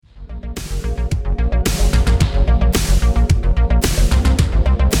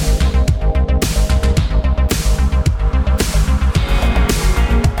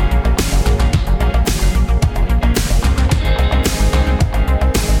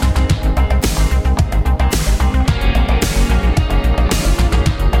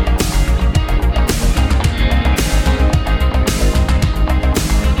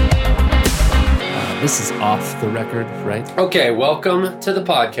the record, right? Okay, welcome to the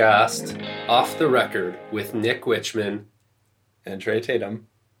podcast, Off the Record, with Nick Witchman and Trey Tatum.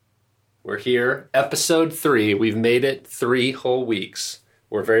 We're here, episode 3. We've made it 3 whole weeks.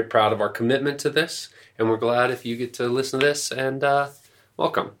 We're very proud of our commitment to this, and we're glad if you get to listen to this, and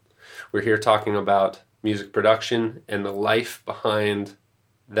welcome. We're here talking about music production and the life behind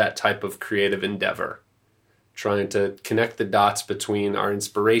that type of creative endeavor, trying to connect the dots between our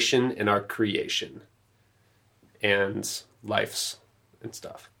inspiration and our creation and lives and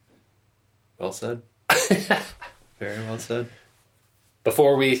stuff. Well said. Very well said.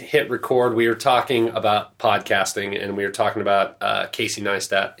 Before we hit record, we were talking about podcasting, and we were talking about Casey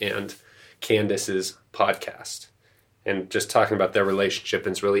Neistat and Candace's podcast, and just talking about their relationship.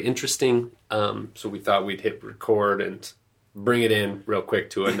 And it's really interesting. So we thought we'd hit record and bring it in real quick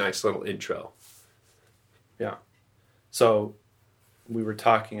to a nice little intro. Yeah. So we were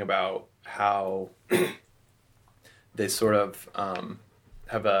talking about how they sort of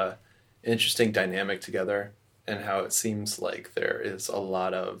have a interesting dynamic together, and how it seems like there is a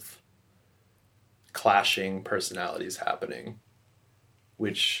lot of clashing personalities happening,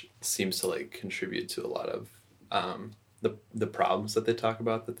 which seems to like contribute to a lot of the problems that they talk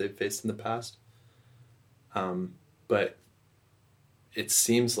about that they've faced in the past. But it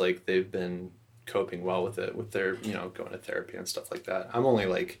seems like they've been coping well with it, with their, going to therapy and stuff like that. I'm only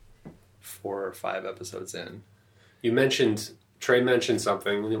like 4 or 5 episodes in. Trey mentioned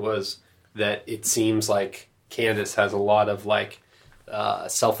something. It was that it seems like Candace has a lot of like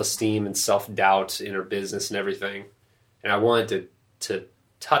self-esteem and self-doubt in her business and everything. And I wanted to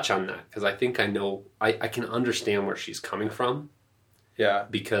touch on that because I think I can understand where she's coming from. Yeah.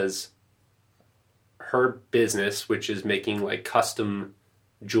 Because her business, which is making like custom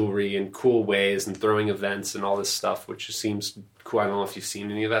jewelry in cool ways and throwing events and all this stuff, which seems cool. I don't know if you've seen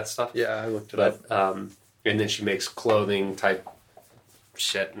any of that stuff. Yeah, I looked it up. And then she makes clothing type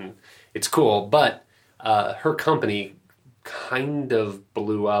shit, and it's cool. But her company kind of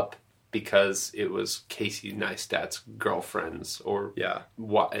blew up because it was Casey Neistat's girlfriend's or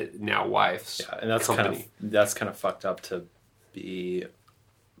now wife's. Yeah, and that's company. kind of fucked up to be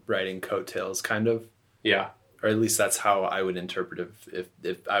writing coattails, kind of. Yeah, or at least that's how I would interpret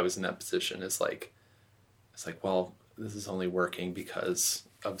if I was in that position. It's like, well, this is only working because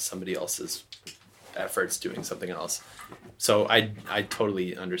of somebody else's efforts doing something else. So I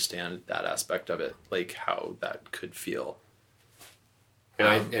totally understand that aspect of it, like how that could feel.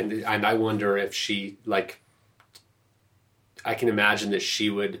 And I wonder if she, like, I can imagine that she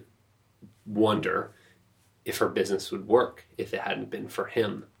would wonder if her business would work if it hadn't been for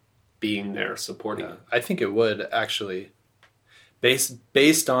him being there supporting it. I think it would, actually.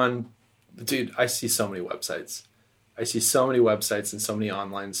 Based on, dude, I see so many websites. I see so many websites and so many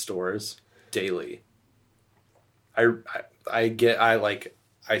online stores daily. I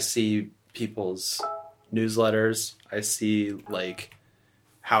see people's newsletters. I see like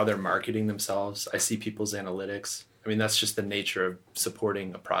how they're marketing themselves. I see people's analytics. I mean, that's just the nature of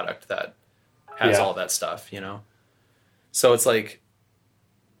supporting a product that has all that stuff, So it's like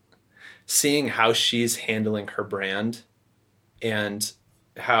seeing how she's handling her brand and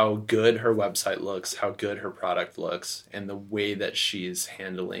how good her website looks, how good her product looks, and the way that she's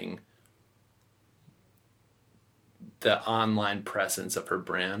handling the online presence of her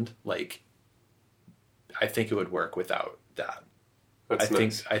brand. Like, I think it would work without that. I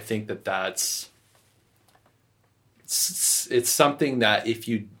think that's it's something that if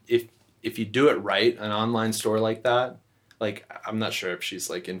you do it right, an online store like that, like, I'm not sure if she's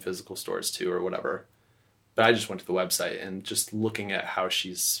like in physical stores too or whatever, but I just went to the website and just looking at how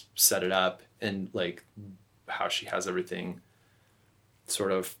she's set it up and like how she has everything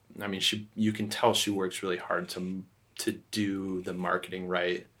sort of, I mean, you can tell she works really hard to do the marketing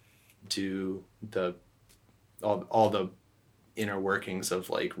right, do all the inner workings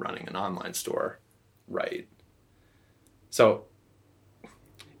of like running an online store right. So,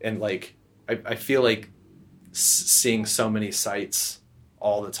 and like, I feel like seeing so many sites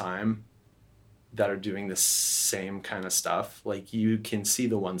all the time that are doing the same kind of stuff, like you can see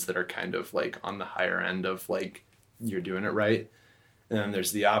the ones that are kind of like on the higher end of like, you're doing it right. And then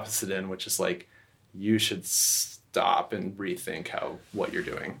there's the opposite end, which is like, you should stop and rethink what you're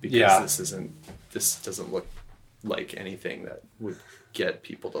doing, because this doesn't look like anything that would get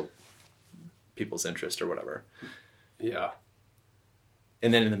people's interest or whatever. Yeah.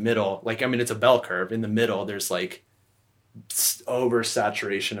 And then in the middle, like, I mean, it's a bell curve. In the middle, there's like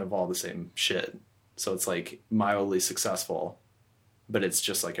oversaturation of all the same shit. So it's like mildly successful, but it's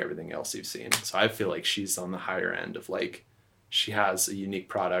just like everything else you've seen. So I feel like she's on the higher end of like, she has a unique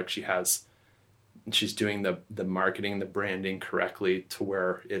product. She has she's doing the marketing, the branding correctly to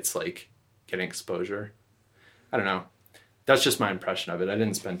where it's like getting exposure. I don't know. That's just my impression of it. I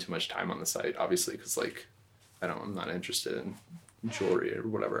didn't spend too much time on the site, obviously, because like I'm not interested in jewelry or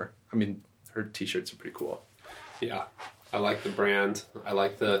whatever. I mean, her t-shirts are pretty cool. Yeah, I like the brand. I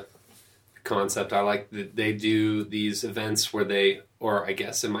like the concept. I like that they do these events where they, or I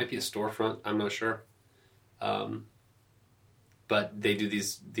guess it might be a storefront. I'm not sure. But they do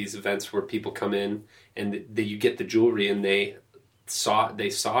these events where people come in and you get the jewelry and they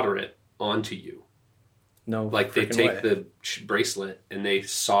solder it onto you. No, like they take the bracelet and they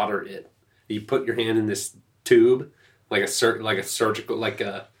solder it. You put your hand in this tube, like a surgical,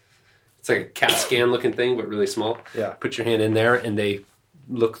 it's like a CAT scan looking thing, but really small. Yeah. Put your hand in there and they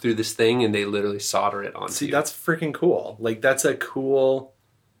look through this thing and they literally solder it onto you. See, that's freaking cool. Like that's a cool,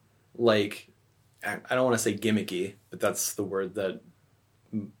 like, I don't want to say gimmicky, but that's the word that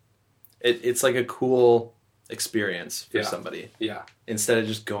it's like a cool experience for somebody. Yeah. Instead of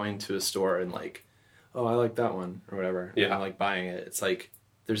just going to a store and like, oh, I like that one or whatever. Yeah. And like buying it. It's like,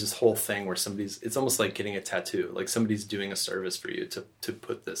 there's this whole thing where it's almost like getting a tattoo. Like somebody's doing a service for you to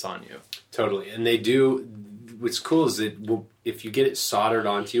put this on you. Totally. And they do, what's cool is that if you get it soldered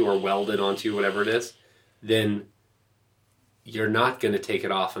onto you or welded onto you, whatever it is, then you're not going to take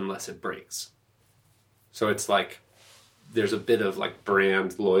it off unless it breaks. So it's like there's a bit of like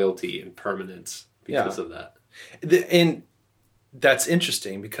brand loyalty and permanence because of that. And that's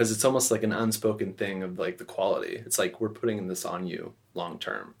interesting because it's almost like an unspoken thing of like the quality. It's like we're putting this on you long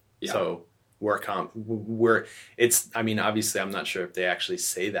term. Yeah. So I mean, obviously I'm not sure if they actually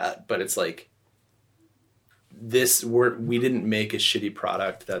say that, but it's like we didn't make a shitty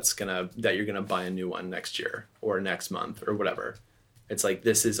product that you're gonna buy a new one next year or next month or whatever. It's like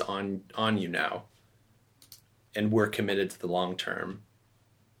this is on you now. And we're committed to the long term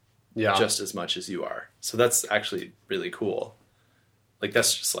just as much as you are. So that's actually really cool. Like,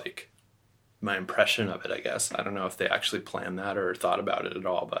 that's just like my impression of it, I guess. I don't know if they actually planned that or thought about it at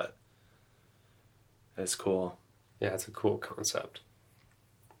all, but it's cool. Yeah, it's a cool concept.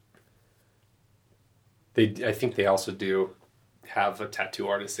 I think they also do have a tattoo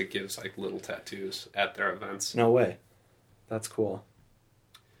artist that gives like little tattoos at their events. No way. That's cool.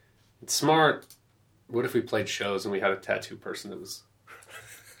 It's smart. What if we played shows and we had a tattoo person that was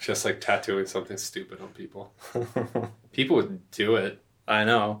just like tattooing something stupid on people? People would do it. I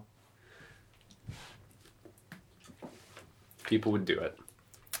know. People would do it.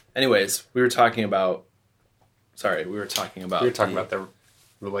 Anyways, we were talking about their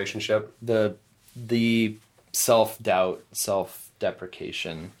relationship. The self-doubt,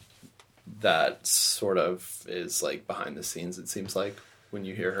 self-deprecation that sort of is like behind the scenes, it seems like. When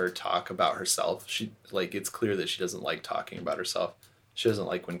you hear her talk about herself, it's clear that she doesn't like talking about herself. She doesn't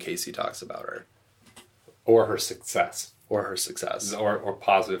like when Casey talks about her. Or her success. Or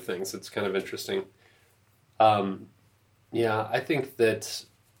positive things. It's kind of interesting. Yeah, I think that's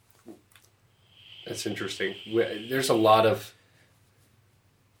interesting. There's a lot of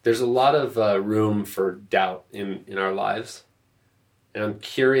room for doubt in our lives. And I'm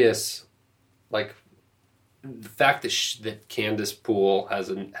curious, like, the fact that Candace Poole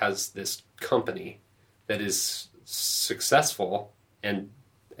has this company that is successful and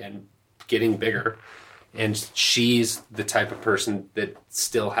getting bigger, and she's the type of person that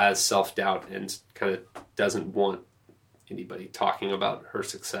still has self-doubt and kind of doesn't want anybody talking about her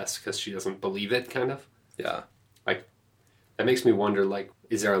success because she doesn't believe it, kind of. Yeah. Like, that makes me wonder, like,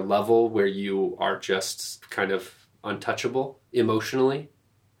 is there a level where you are just kind of untouchable emotionally?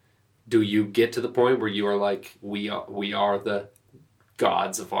 Do you get to the point where you are like, we are the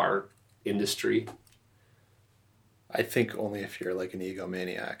gods of our industry? I think only if you're like an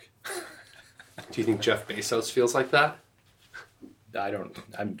egomaniac. Do you think Jeff Bezos feels like that?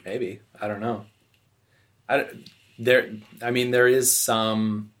 Maybe. I don't know. There is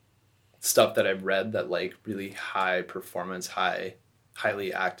some stuff that I've read that like really high performance,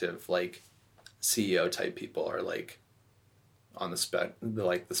 highly active, like CEO type people are like on the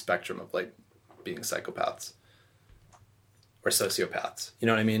spectrum of like being psychopaths or sociopaths. You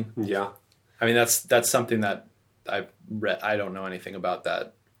know what I mean? Yeah. I mean, that's something that I've read. I don't know anything about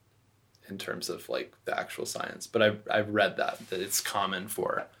that in terms of like the actual science, but I've read that it's common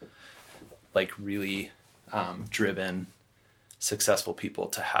for like really driven, successful people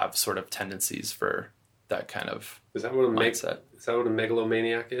to have sort of tendencies for that kind of mindset. Is that what a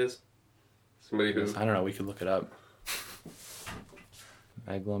megalomaniac is? Somebody who... I don't know. We could look it up.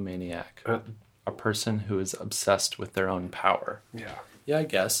 Megalomaniac. a person who is obsessed with their own power. Yeah. Yeah, I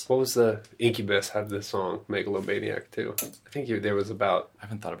guess. What was the Incubus had this song, Megalomaniac, too? I think there was about... I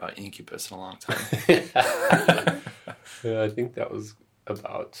haven't thought about Incubus in a long time. Yeah, I think that was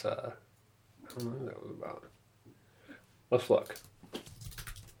about... I don't know what that was about. Let's look.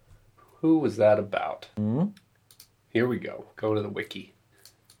 Who was that about? Mm-hmm. Here we go. Go to the wiki.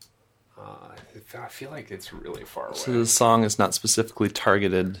 I feel like it's really far away. So the song is not specifically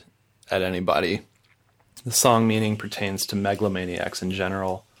targeted at anybody. The song meaning pertains to megalomaniacs in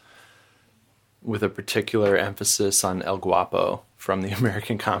general, with a particular emphasis on El Guapo from the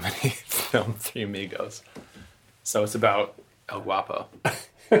American comedy film Three Amigos. So it's about El Guapo.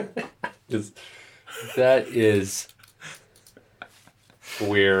 That is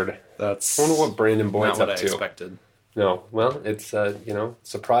weird. That's I wonder what Brandon Boyd's not what up I to. expected. No, well, it's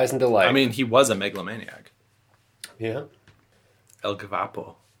surprise and delight. I mean, he was a megalomaniac. Yeah. El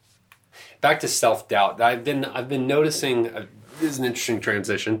Guapo. Back to self-doubt. I've been noticing. This is an interesting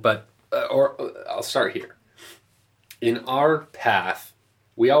transition, but I'll start here. In our path,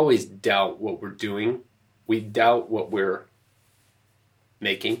 we always doubt what we're doing. We doubt what we're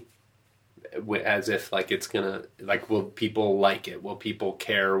making, as if like it's gonna will people like it? Will people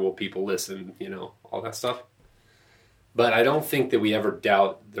care? Will people listen? All that stuff. But I don't think that we ever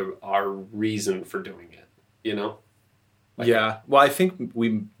doubt our reason for doing it. Yeah. Well, I think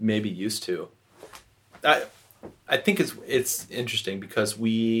we maybe used to. I think it's interesting because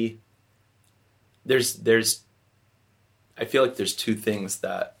there's I feel like there's two things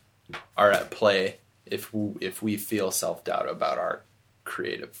that are at play if we feel self-doubt about our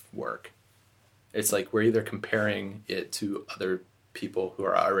creative work. It's like we're either comparing it to other people who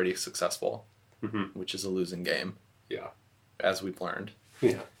are already successful, which is a losing game. Yeah. As we've learned.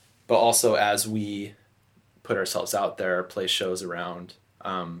 Yeah. But also as we put ourselves out there, play shows around,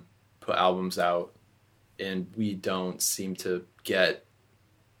 put albums out, and we don't seem to get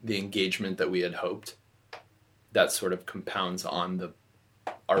the engagement that we had hoped, that sort of compounds on the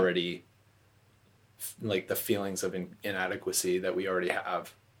already, like the feelings of inadequacy that we already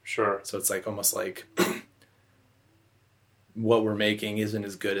have. Sure. So it's like almost like what we're making isn't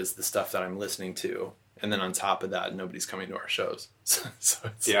as good as the stuff that I'm listening to. And then on top of that, nobody's coming to our shows. So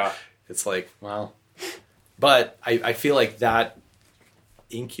it's like, well, but I feel like that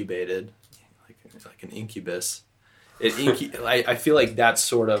incubated, like an incubus. I feel like that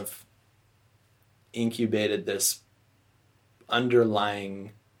sort of incubated this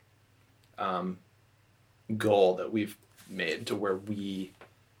underlying goal that we've made to where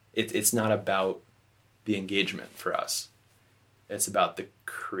it's not about the engagement for us. It's about the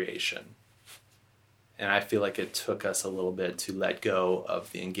creation. And I feel like it took us a little bit to let go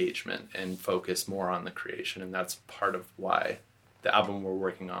of the engagement and focus more on the creation. And that's part of why the album we're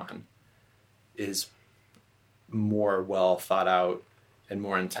working on is more well thought out and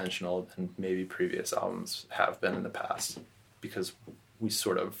more intentional than maybe previous albums have been in the past, because we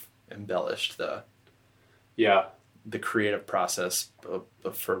sort of embellished the creative process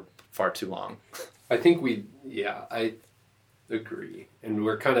for far too long. I think I agree, and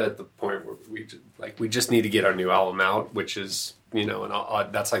we're kind of at the point where we just need to get our new album out, which is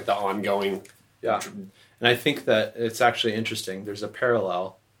that's like the ongoing. Yeah, and I think that it's actually interesting. There's a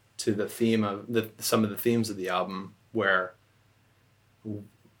parallel to the theme of some of the themes of the album, where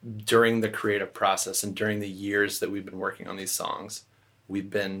during the creative process and during the years that we've been working on these songs, we've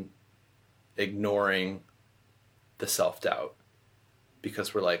been ignoring the self-doubt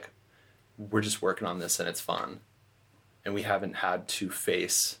because we're just working on this and it's fun. And we haven't had to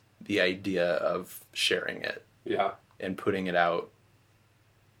face the idea of sharing it. Yeah. And putting it out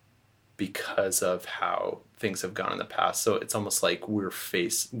because of how things have gone in the past. So it's almost like we're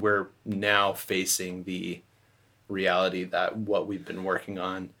now facing the reality that what we've been working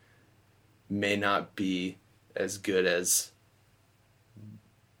on may not be as good as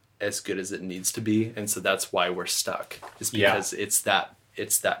it needs to be. And so that's why we're stuck. Is because it's that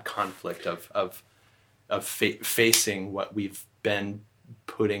conflict of facing what we've been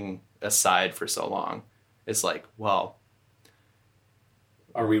putting aside for so long. It's like, well,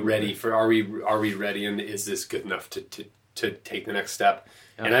 are we ready and is this good enough to take the next step?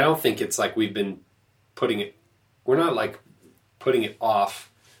 Yeah. And I don't think it's like we're not like putting it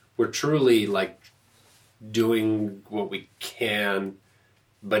off. We're truly like doing what we can,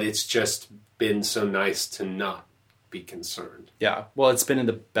 but it's just been so nice to not be concerned. Yeah. Well, it's been in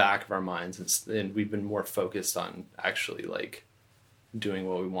the back of our minds, and we've been more focused on actually like doing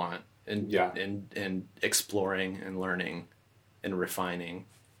what we want and exploring and learning and refining.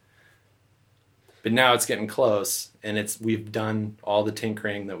 But now it's getting close, and we've done all the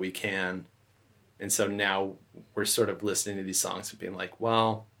tinkering that we can, And so now we're sort of listening to these songs and being like,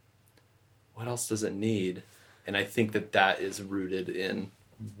 well, what else does it need? And I think that is rooted in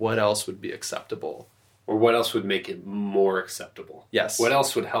what else would be acceptable. Or what else would make it more acceptable? Yes. What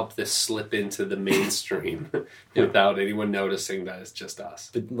else would help this slip into the mainstream without anyone noticing that it's just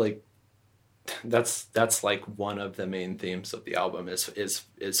us? But like, that's like one of the main themes of the album is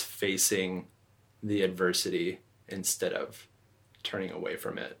facing the adversity instead of turning away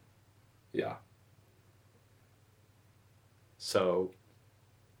from it. Yeah. So,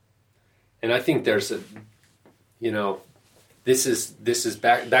 and I think there's this is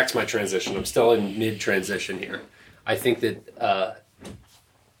back to my transition. I'm still in mid transition here. I think that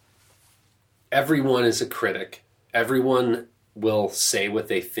everyone is a critic. Everyone will say what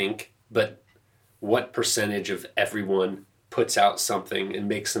they think, but what percentage of everyone puts out something and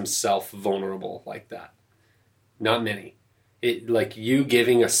makes themselves vulnerable like that? Not many. Like you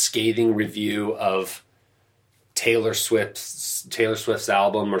giving a scathing review of Taylor Swift's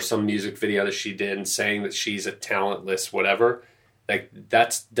album or some music video that she did and saying that she's a talentless whatever, like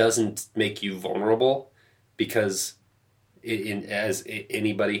that doesn't make you vulnerable, because as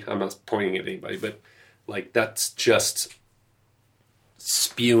anybody, I'm not pointing at anybody, but like that's just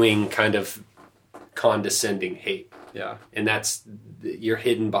spewing kind of condescending hate. yeah. And you're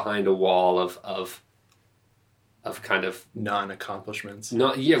hidden behind a wall of kind of Non-accomplishments.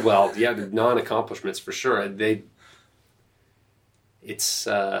 the non-accomplishments for sure. It's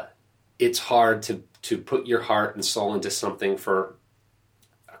hard to put your heart and soul into something for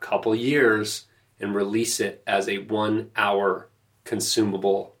a couple years and release it as a 1 hour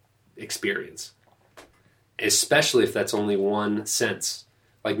consumable experience, especially if that's only one sense.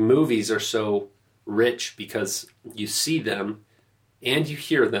 Like movies are so rich because you see them and you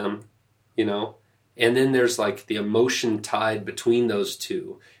hear them, and then there's like the emotion tied between those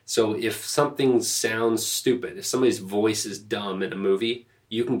two. So if something sounds stupid, if somebody's voice is dumb in a movie,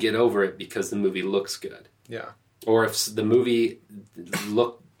 you can get over it because the movie looks good. Yeah. Or if the movie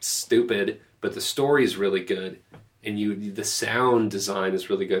looked stupid, but the story's really good and the sound design is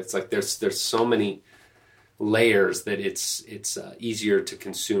really good. It's like there's so many layers that it's easier to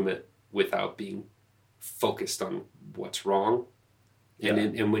consume it without being focused on what's wrong. Yeah.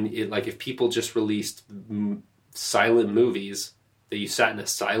 And when if people just released silent movies that you sat in a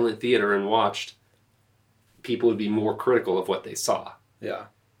silent theater and watched, people would be more critical of what they saw. Yeah.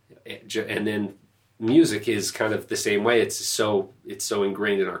 And then music is kind of the same way. It's so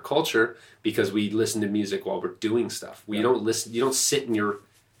ingrained in our culture because we listen to music while we're doing stuff. You don't sit in your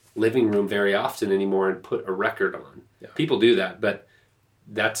living room very often anymore and put a record on. Yeah. People do that, but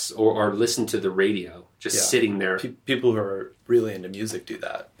or listen to the radio, just sitting there. People who are really into music do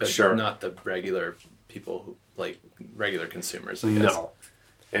that, but Sure. not the regular people who like regular consumers, I guess. No.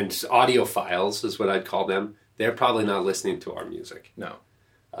 And audiophiles is what I'd call them. They're probably not listening to our music. No.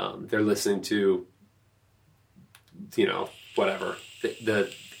 They're listening to, whatever,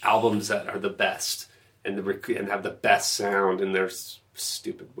 the albums that are the best and have the best sound, and they're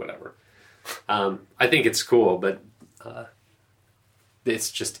stupid, whatever. I think it's cool, but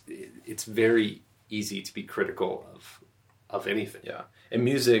it's very easy to be critical of anything. Yeah. And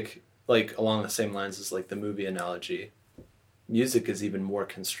music, like along the same lines as like the movie analogy, music is even more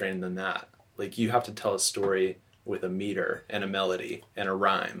constrained than that. Like you have to tell a story with a meter and a melody and a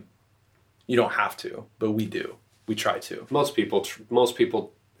rhyme. You don't have to, but we do. We try to. Most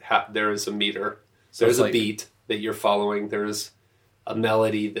people there is a meter. So There's it's a like, beat that you're following. There's a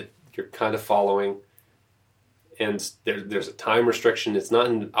melody that you're kind of following. And there's a time restriction. It's not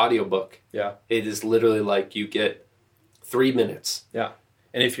an audiobook. Yeah. It is literally like you get 3 minutes. Yeah.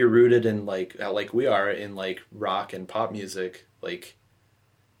 And if you're rooted in like we are in like rock and pop music, like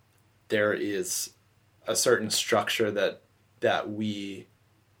there is a certain structure that we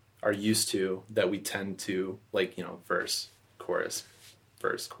are used to, that we tend to like, verse, chorus,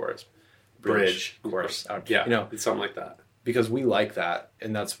 bridge, chorus. Yeah, it's something like that. Because we like that,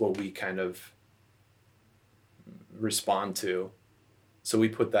 and that's what we kind of respond to. So we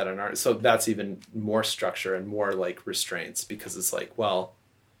put that in our, so that's even more structure and more like restraints, because it's like, well,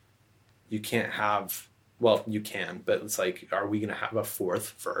 you can't have, well, you can, but it's like, are we going to have a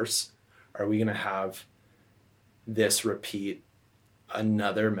fourth verse? Are we going to have this repeat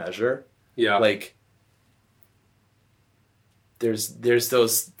another measure? Yeah. Like there's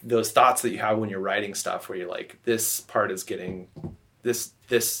those thoughts that you have when you're writing stuff where you're like, this part is getting,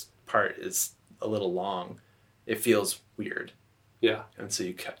 this part is a little long. It feels weird. Yeah. And so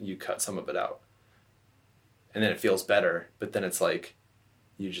you cut some of it out. And then it feels better, but then it's like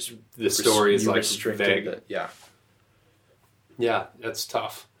you just the story is like restricted vague. it. Yeah. Yeah, that's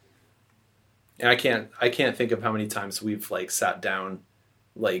tough. And I can't think of how many times we've like sat down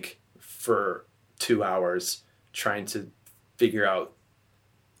like for 2 hours trying to figure out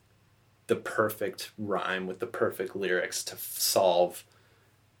the perfect rhyme with the perfect lyrics to solve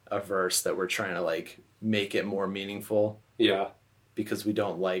a verse that we're trying to like make it more meaningful. Yeah. Because we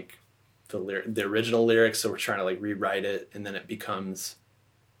don't like the original lyrics, so we're trying to like rewrite it, and then it becomes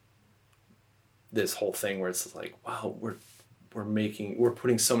this whole thing where it's like, wow, we're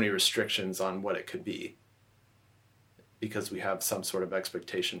putting so many restrictions on what it could be because we have some sort of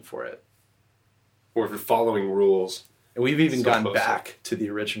expectation for it. Or if you're following rules. And we've even gone back to the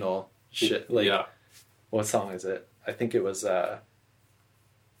original shit. Like, yeah. What song is it? I think it was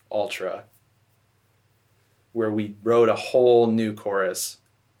Ultra, where we wrote a whole new chorus,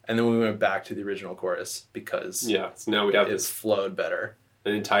 and then we went back to the original chorus because so now we have it's flowed better.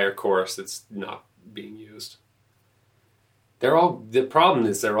 An entire chorus that's not being used. The problem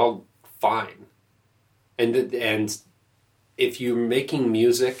is they're all fine. And if you're making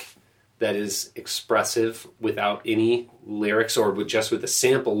music that is expressive without any lyrics or with a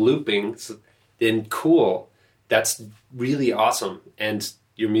sample looping, then cool. That's really awesome. And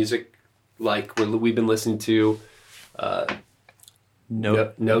your music, like we've been listening to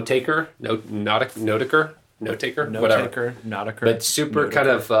Notaker, whatever. Notaker. But super kind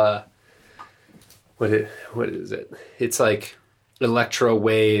of what is it? It's like electro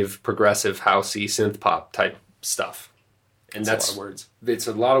wave, progressive, housey, synth pop type stuff. And that's a lot of words. It's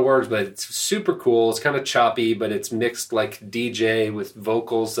a lot of words, but it's super cool. It's kind of choppy, but it's mixed like DJ with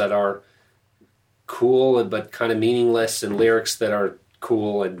vocals that are cool but kind of meaningless, and lyrics that are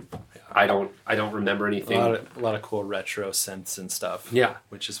cool. And I don't remember anything. A lot of cool retro synths and stuff. Yeah,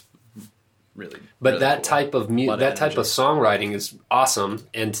 which is really. But really that cool. type of type of songwriting is awesome,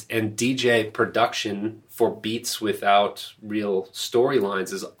 and DJ production for beats without real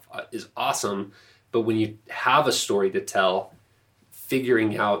storylines is awesome. But when you have a story to tell,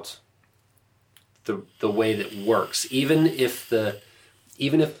 figuring out the way that works, even if the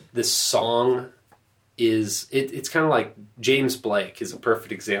song is it's kind of like James Blake is a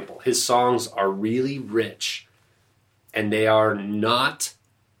perfect example. His songs are really rich, and they are not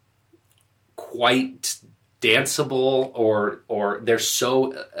quite danceable or they're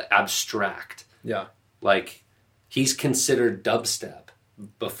so abstract. Yeah. Like, he's considered dubstep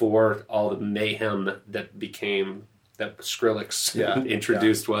before all the mayhem that Skrillex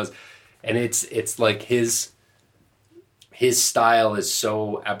introduced was. And it's like his style is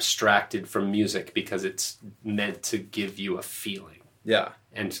so abstracted from music because it's meant to give you a feeling. Yeah.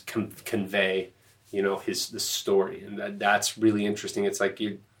 And convey, the story. And that's really interesting. It's like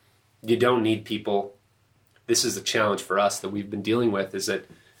you don't need people. This is the challenge for us that we've been dealing with, is that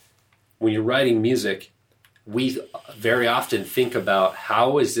when you're writing music, we very often think about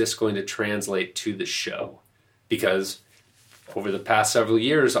how is this going to translate to the show? Because over the past several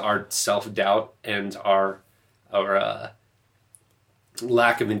years, our self-doubt and our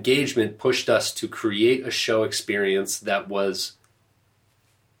lack of engagement pushed us to create a show experience that was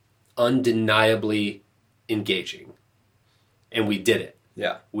undeniably engaging. And we did it.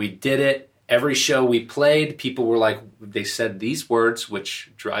 Yeah. We did it. Every show we played, people were like, they said these words,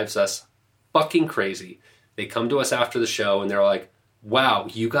 which drives us fucking crazy. They come to us after the show and they're like, wow,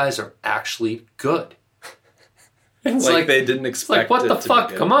 you guys are actually good. It's like they didn't expect it. Like, what the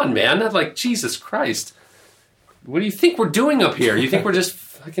fuck? Come on, man. That's like, Jesus Christ. What do you think we're doing up here? You think we're just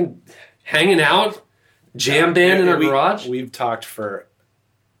fucking hanging out, jam band in our garage? We've talked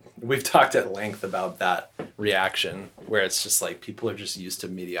at length about that reaction where it's just like people are just used to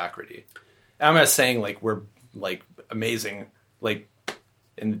mediocrity. I'm not saying like we're like amazing, like,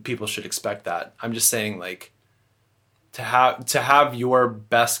 and people should expect that. I'm just saying like to have your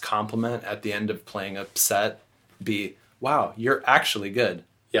best compliment at the end of playing a set be, wow, you're actually good.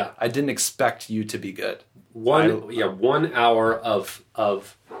 Yeah, I didn't expect you to be good. 1 hour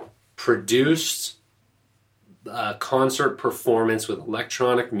of produced concert performance with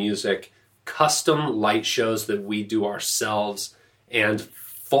electronic music, custom light shows that we do ourselves, and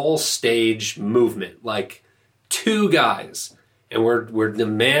full stage movement, like 2 guys, and we're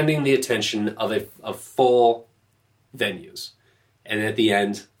demanding the attention of full venues, and at the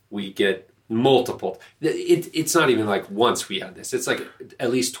end we get multiple. It's not even like once we had this; it's like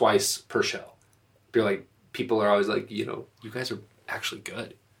at least twice per show. People are always like, you guys are actually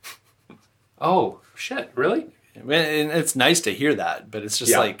good. Oh shit, really? And it's nice to hear that, but it's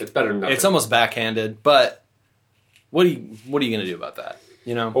just like it's better than nothing. It's almost backhanded, but what are you going to do about that?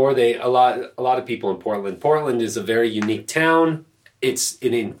 Or a lot of people in Portland. Portland is a very unique town. It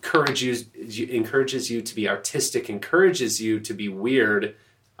encourages you to be artistic, encourages you to be weird.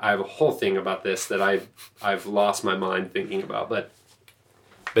 I have a whole thing about this that I've lost my mind thinking about, but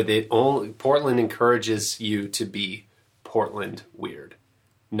Portland encourages you to be Portland weird,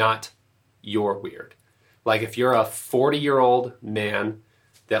 not you're weird. Like if you're a 40-year-old man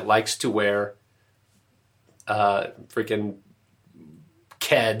that likes to wear freaking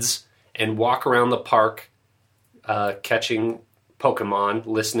Keds and walk around the park catching Pokemon,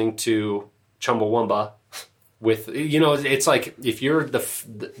 listening to Chumbawamba with, it's like if you're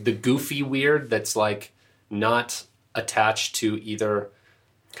the goofy weird that's like not attached to either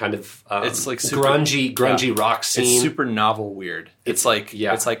kind of it's like super, grungy rock scene. It's super novel weird. It's like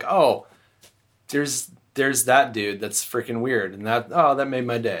oh, there's that dude that's freaking weird, and that made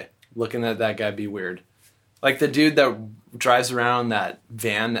my day. Looking at that guy be weird. Like the dude that drives around that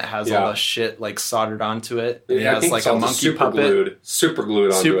van that has all the shit like soldered onto it. And he has like a monkey puppet. Super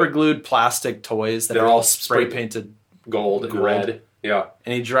glued onto super glued plastic toys that are all spray painted gold and red. Yeah.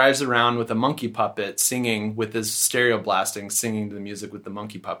 And he drives around with a monkey puppet singing with his stereo blasting, singing the music with the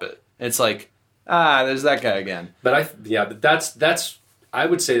monkey puppet. And it's like, there's that guy again. But that's I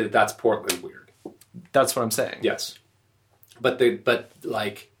would say that's Portland weird. That's what I'm saying. Yes. But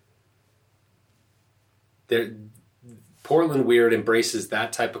Portland weird embraces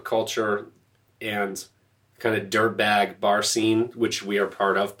that type of culture and kind of dirtbag bar scene, which we are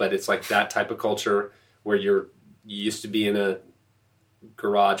part of, but it's like that type of culture where you used to be in a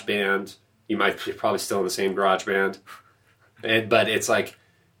garage band. You're probably still in the same garage band. But it's like,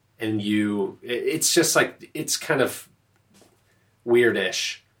 it's just like, it's kind of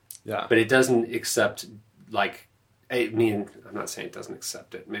weirdish. Yeah. But it doesn't accept, like, I'm not saying it doesn't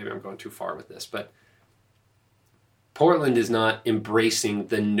accept it. Maybe I'm going too far with this, but Portland is not embracing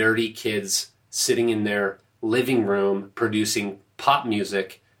the nerdy kids sitting in their living room producing pop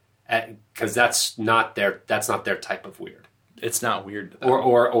music, because that's not their type of weird. It's not weird to them.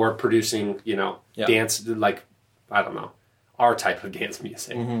 Or producing dance, like, I don't know, our type of dance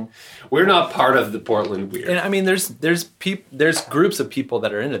music. Mm-hmm. We're not part of the Portland weird. And I mean, there's groups of people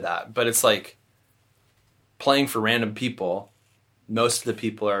that are into that, but it's like playing for random people. Most of the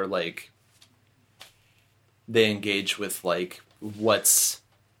people are like, they engage with like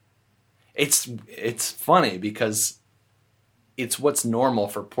it's funny because it's what's normal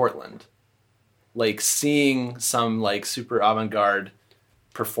for Portland. Like seeing some like super avant-garde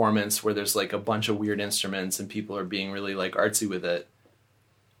performance where there's like a bunch of weird instruments and people are being really like artsy with it.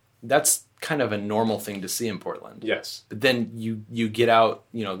 That's kind of a normal thing to see in Portland. Yes. But then you get out,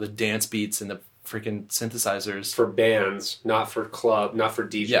 the dance beats and the freaking synthesizers for bands, not for not for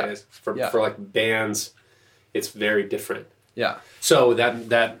DJs, for like bands. It's very different. Yeah. So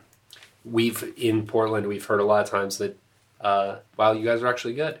that in Portland, we've heard a lot of times that, wow, you guys are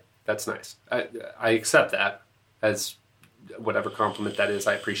actually good. That's nice. I accept that as whatever compliment that is.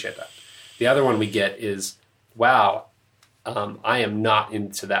 I appreciate that. The other one we get is, wow, I am not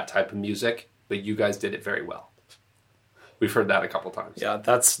into that type of music, but you guys did it very well. We've heard that a couple times. Yeah,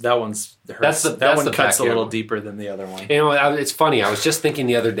 that one's hurts. That one cuts a little deeper than the other one. It's funny. I was just thinking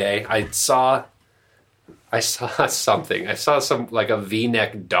the other day, I saw something. I saw some like a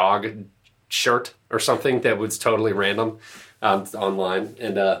V-neck dog shirt or something that was totally random online,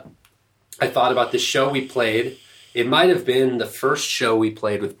 and I thought about this show we played. It might have been the first show we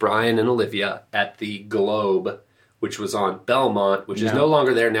played with Brian and Olivia at the Globe, which was on Belmont, which is no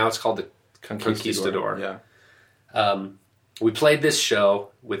longer there now. It's called the Conquistador. Yeah. We played this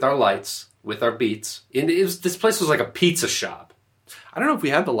show with our lights, with our beats. This place was like a pizza shop. I don't know if we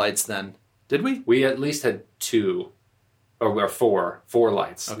had the lights then. Did we? We at least had 2 or 4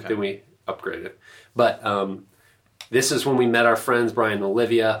 lights. Okay. Then we upgraded. But this is when we met our friends Brian and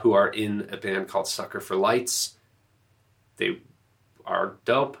Olivia, who are in a band called Sucker for Lights. They are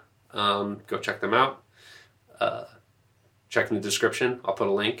dope. Go check them out. Check in the description. I'll put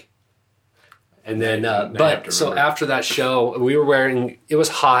a link. And then, so after that show, we were wearing. It was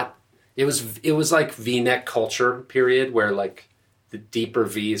hot. It was like V-neck culture period where like the deeper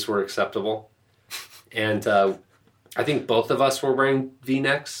V's were acceptable, and I think both of us were wearing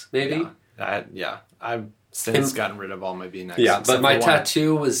V-necks. Maybe. Yeah. I've since gotten rid of all my V-necks. Yeah, but my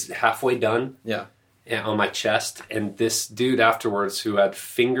tattoo was halfway done. Yeah. On my chest, and this dude afterwards who had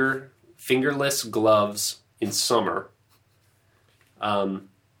fingerless gloves in summer,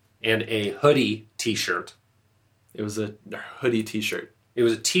 and a hoodie t-shirt. It was a hoodie t-shirt. It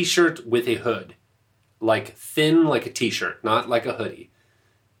was a t-shirt with a hood, like thin like a t-shirt, not like a hoodie.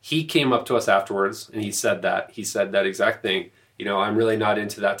 He came up to us afterwards and he said that exact thing. I'm really not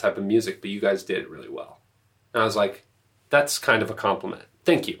into that type of music, but you guys did it really well. And I was like, that's kind of a compliment.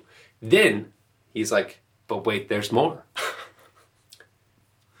 Thank you. Then he's like, but wait, there's more.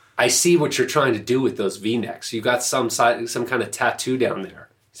 I see what you're trying to do with those V-necks. You got some kind of tattoo down there.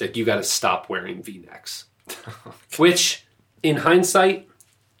 He's like, you got to stop wearing V-necks. Which, in hindsight,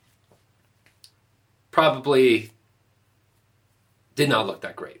 probably did not look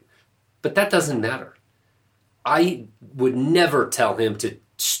that great. But that doesn't matter. I would never tell him to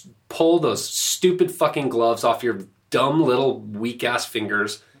pull those stupid fucking gloves off your dumb little weak-ass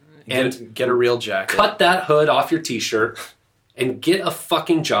fingers and get a real jacket. Cut that hood off your t-shirt and get a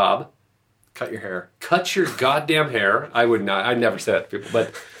fucking job. Cut your hair. Cut your goddamn hair. I would not. I never say that to people,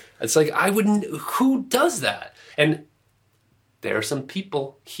 but it's like, I wouldn't. Who does that? And there are some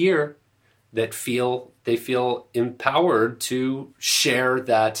people here that feel empowered to share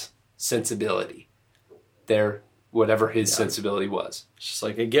that sensibility. Whatever his sensibility was. It's just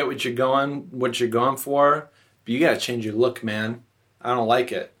like, I get what you're going for, but you gotta change your look, man. I don't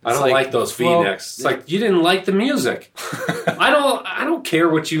like it. I don't like those V-necks. It's like, you didn't like the music. I don't care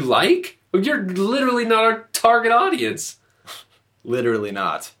what you like. You're literally not our target audience. Literally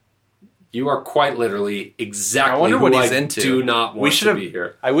not. You are quite literally exactly I wonder who what he's I into. do not want to be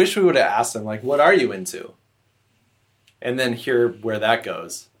here. I wish we would have asked him, like, what are you into? And then hear where that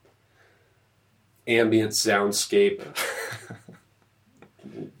goes. Ambient soundscape.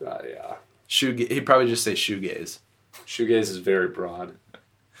 Yeah. He'd probably just say shoegaze. Shoegaze is very broad.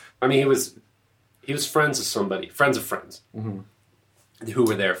 I mean, he was friends of somebody, friends of friends, who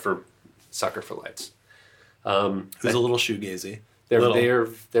were there for Sucker for Lights. Who's a little shoegazy. They're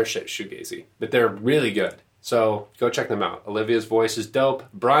shoegazy, but they're really good. So go check them out. Olivia's voice is dope.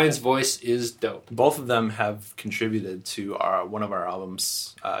 Brian's voice is dope. Both of them have contributed to one of our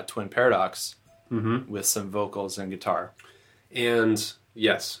albums, Twin Paradox, with some vocals and guitar. And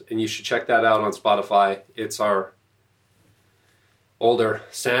yes, and you should check that out on Spotify. It's our older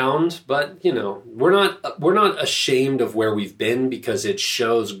sound, but we're not ashamed of where we've been because it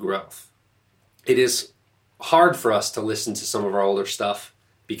shows growth. It is hard for us to listen to some of our older stuff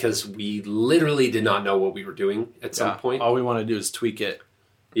because we literally did not know what we were doing at some point. All we want to do is tweak it.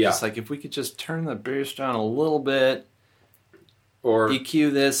 Yeah. It's like, if we could just turn the bass down a little bit, or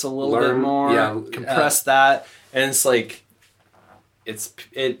EQ this a little bit more, compress that, and it's like,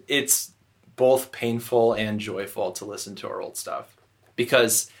 it's both painful and joyful to listen to our old stuff.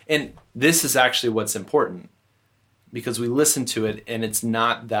 And this is actually what's important, because we listen to it and it's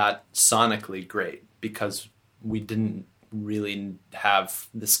not that sonically great because we didn't really have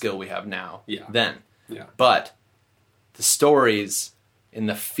the skill we have now then. Yeah. But the stories and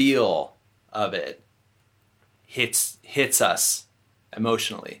the feel of it hits us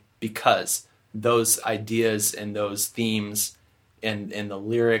emotionally, because those ideas and those themes and the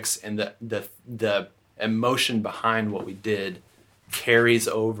lyrics and the emotion behind what we did carries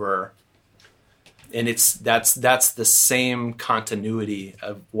over, and that's the same continuity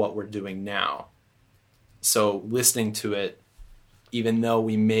of what we're doing now. So listening to it, even though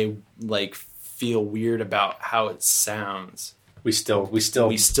we may feel weird about how it sounds, we still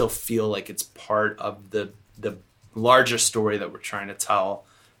feel like it's part of the larger story that we're trying to tell,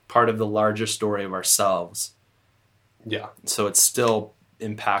 part of the larger story of ourselves. Yeah. So it's still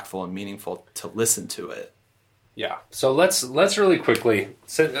impactful and meaningful to listen to it. Yeah. So let's really quickly.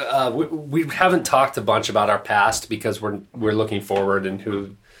 We haven't talked a bunch about our past because we're looking forward, and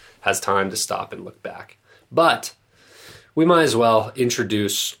who has time to stop and look back. But we might as well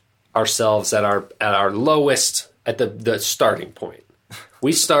introduce ourselves at our lowest, at the starting point.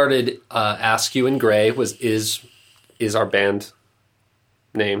 We started Ask You in Gray is our band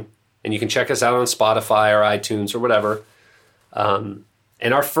name, and you can check us out on Spotify or iTunes or whatever.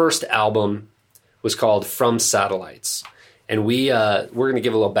 And our first album was called From Satellites, and we're going to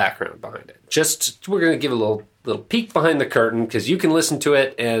give a little background behind it. We're going to give a little peek behind the curtain, because you can listen to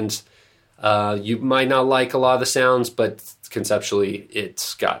it and you might not like a lot of the sounds, but conceptually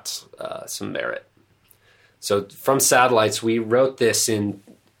it's got some merit. So From Satellites, we wrote this in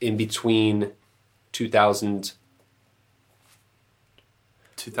between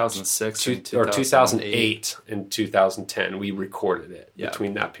 2006 or 2008 and 2010. We recorded it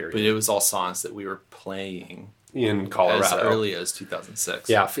between that period. But it was all songs that we were playing in Colorado as early as 2006.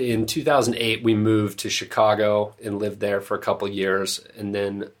 Yeah, in 2008 we moved to Chicago and lived there for a couple years, and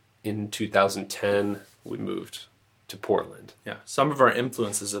then in 2010 we moved to Portland. Yeah, some of our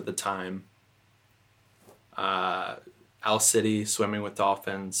influences at the time: Owl City, Swimming with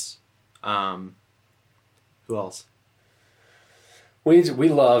Dolphins. Who else? We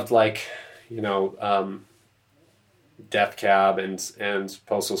loved Death Cab and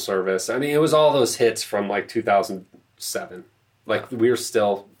Postal Service. I mean, it was all those hits from 2007.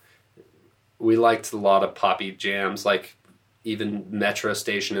 We liked a lot of poppy jams like even Metro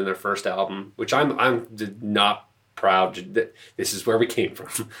Station in their first album, which I'm not proud that this is where we came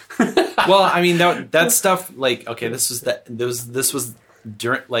from. Well, I mean that stuff, like, okay, this was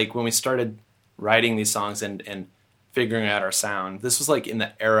during, like, when we started writing these songs and figuring out our sound. This was like in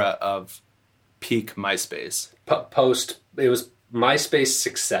the era of peak MySpace. It was MySpace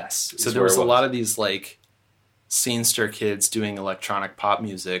success. So there was a lot of these like scenester kids doing electronic pop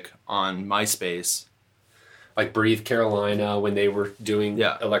music on MySpace. Like Breathe Carolina, when they were doing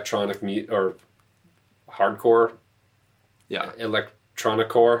electronic or hardcore. Yeah.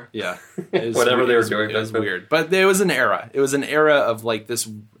 Electronicore. Yeah. Whatever they were doing. It was weird. But it was an era. It was an era of like this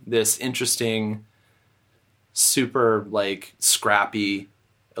interesting, super like scrappy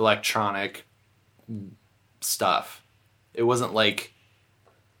electronic stuff. It wasn't like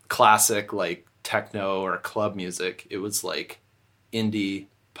classic like techno or club music. It was like indie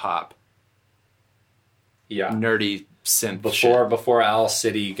pop. Yeah. Nerdy synth before Owl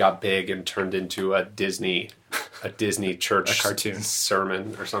City got big and turned into a Disney church a cartoon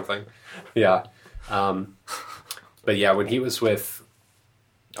sermon or something. Yeah. But yeah, when he was with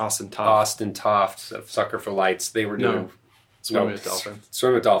Austin Toft of Sucker for Lights, they were doing Swimming with Dolphins.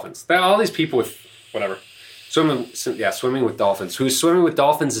 Swimming with Dolphins. All these people with whatever. Swimming with Dolphins. Who's Swimming with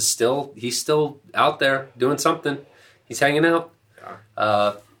Dolphins is still out there doing something. He's hanging out.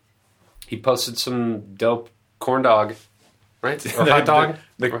 Yeah. He posted some dope corn dog, right? Or hot dog.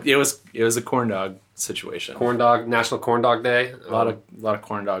 It was a corn dog situation. Corn dog, National Corn Dog Day. A lot of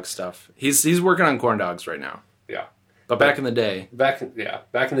corn dog stuff. He's working on corn dogs right now. Yeah. But back in the day,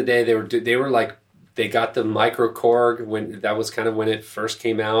 they were like, they got the Micro Korg when that was kind of when it first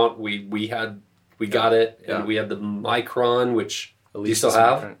came out. We got it, and we had the Micron, which do you still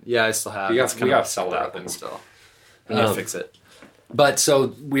have? Micron. Yeah, I still have. We got to sell that thing still. We need to fix it. But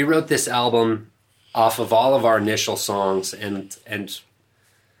so we wrote this album off of all of our initial songs, and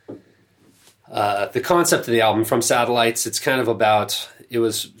the concept of the album, From Satellites, it's kind of about, it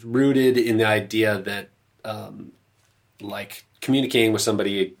was rooted in the idea that like communicating with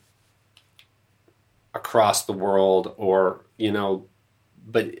somebody across the world, or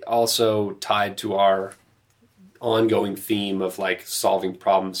but also tied to our ongoing theme of like solving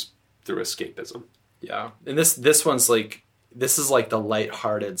problems through escapism. Yeah, and this one's like, this is like the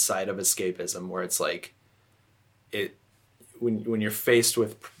lighthearted side of escapism, where it's like, when you're faced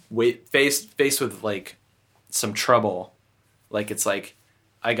with like some trouble, like, it's like,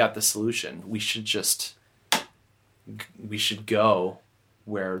 I got the solution. We should go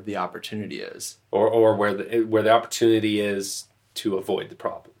where the opportunity is, or where the opportunity is to avoid the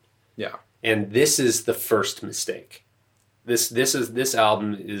problem. Yeah, and this is the first mistake. This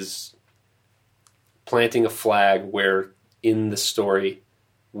album is planting a flag where in the story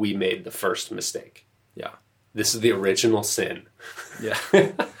we made the first mistake. Yeah, this is the original sin. Yeah.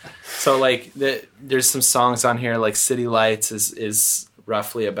 So like there's some songs on here, like City Lights is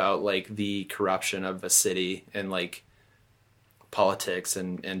roughly about like the corruption of a city and like politics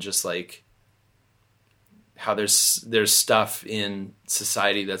and just like how there's stuff in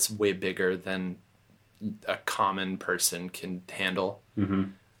society that's way bigger than a common person can handle.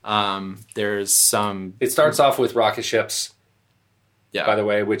 Mm-hmm. There's some. It starts off with rocket ships. Yeah. By the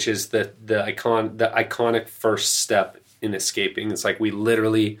way, which is the iconic first step in escaping. It's like we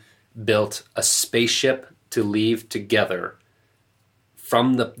literally built a spaceship to leave together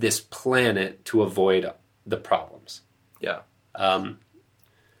from this planet to avoid the problems. Yeah.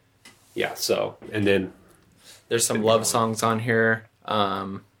 Yeah. So, and then there's some love songs on here.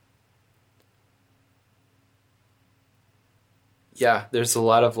 Yeah, there's a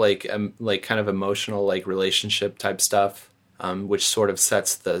lot of like kind of emotional, like relationship type stuff, which sort of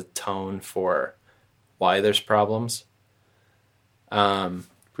sets the tone for why there's problems.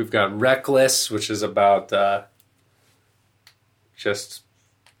 We've got Reckless, which is about just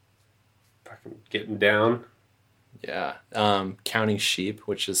fucking getting down. Yeah. Counting Sheep,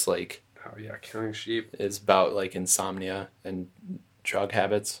 which is like... Oh, yeah, Counting Sheep. Is about like insomnia and drug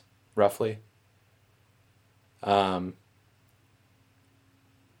habits, roughly.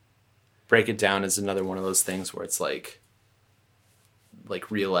 Break It Down is another one of those things where it's like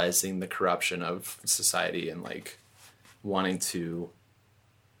realizing the corruption of society and like wanting to...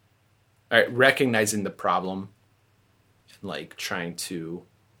 recognizing the problem and like trying to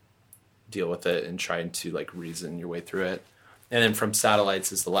deal with it and trying to like reason your way through it. And then From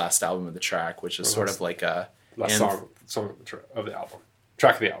Satellites is the last album of the track, which is sort of like a last song of the album,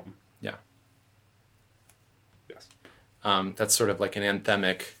 track of the album. Yeah. Yes. That's sort of like an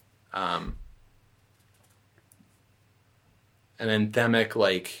anthemic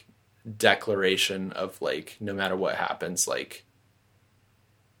like declaration of like, no matter what happens, like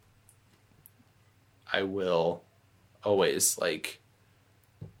I will always like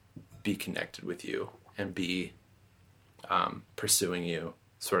be connected with you and be pursuing you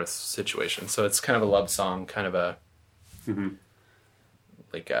sort of situation. So it's kind of a love song, kind of a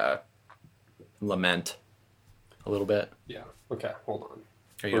like a lament a little bit. Yeah. Okay, hold on.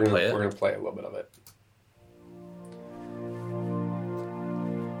 Are you gonna play it? We're gonna play a little bit of it.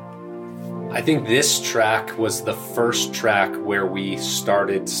 I think this track was the first track where we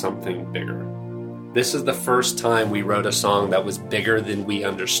started something bigger. This is the first time we wrote a song that was bigger than we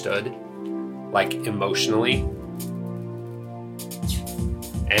understood, like emotionally.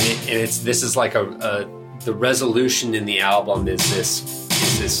 This is like the resolution in the album is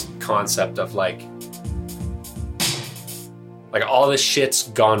this concept of like all this shit's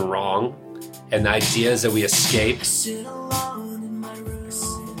gone wrong, and the idea is that we escape.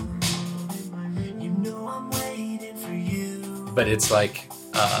 But it's like,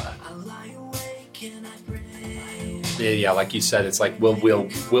 yeah, like you said, it's like we'll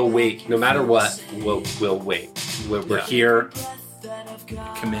wait no matter what. We'll wait. We're here,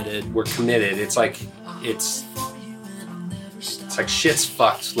 Committed. we're committed. It's like shit's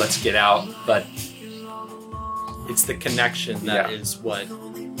fucked. Let's get out. But It's the connection that Yeah. is what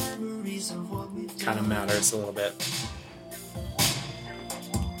kind of matters a little bit.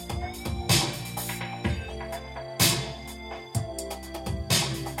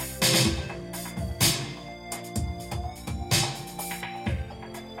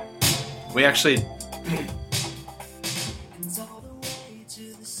 We actually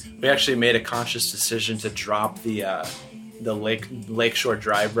made a conscious decision to drop the Lakeshore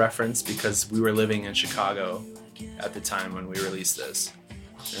Drive reference because we were living in Chicago at the time when we released this,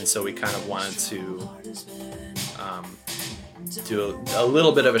 and so we kind of wanted to do a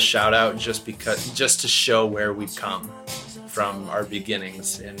little bit of a shout out just to show where we've come from our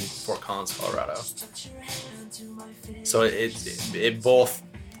beginnings in Fort Collins, Colorado. So it both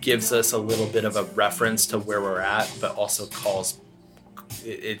gives us a little bit of a reference to where we're at, but also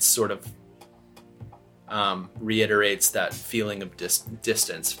it sort of reiterates that feeling of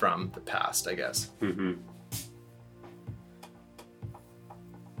distance from the past, I guess. mm-hmm.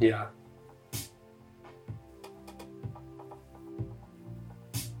 Yeah.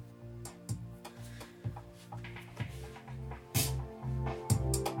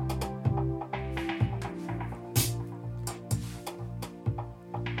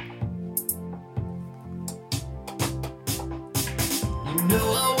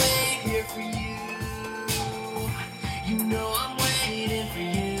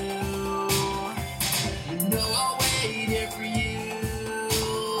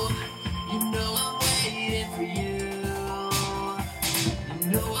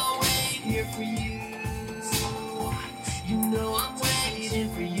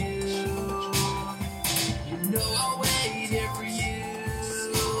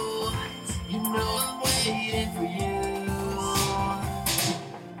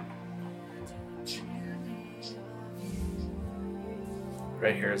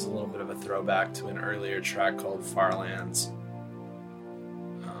 Right here is a little bit of a throwback to an earlier track called Farlands.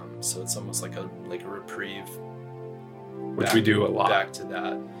 So it's almost like a reprieve, Which we do a lot. Back to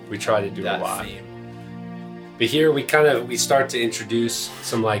that. We try to do a that lot. theme. But here we start to introduce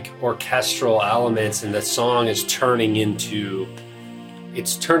some like orchestral elements, and the song is turning into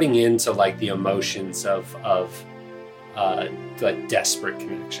like the emotions of like desperate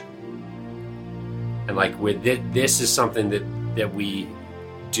connection. And like with this is something that we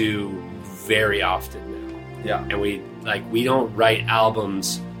do very often now. Yeah. And we don't write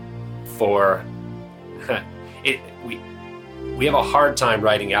albums for it. We have a hard time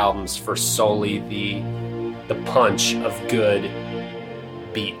writing albums for solely the punch of good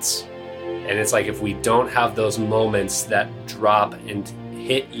beats. And it's like if we don't have those moments that drop and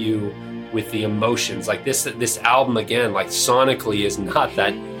hit you with the emotions, like this album again, like sonically is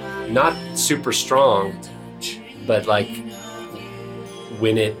not super strong, but like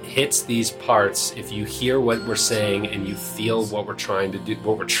when it hits these parts, if you hear what we're saying and you feel what we're trying to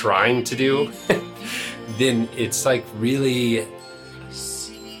do, then it's like really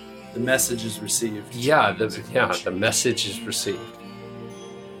The message is received. the message is received.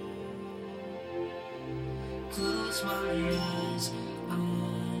 Close my eyes,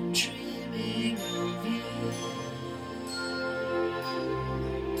 I'm dreaming of you.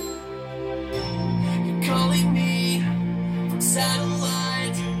 You're calling me from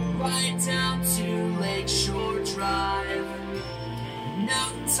satellite right down to Lakeshore Drive.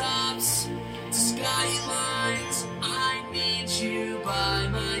 Mountaintops to skylines, I need you by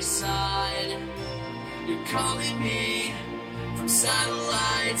my side. calling me from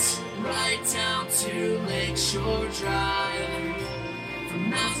satellites right down to Lakeshore Drive. From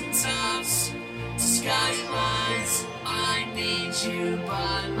mountaintops to skylines, I need you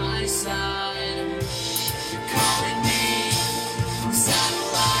by my side. You're calling me from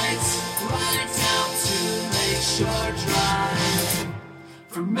satellites right down to Lakeshore Drive.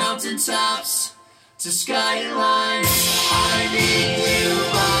 From mountaintops to skylines, I need you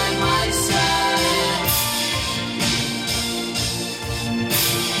by my side.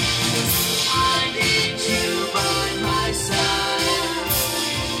 I need you by my side.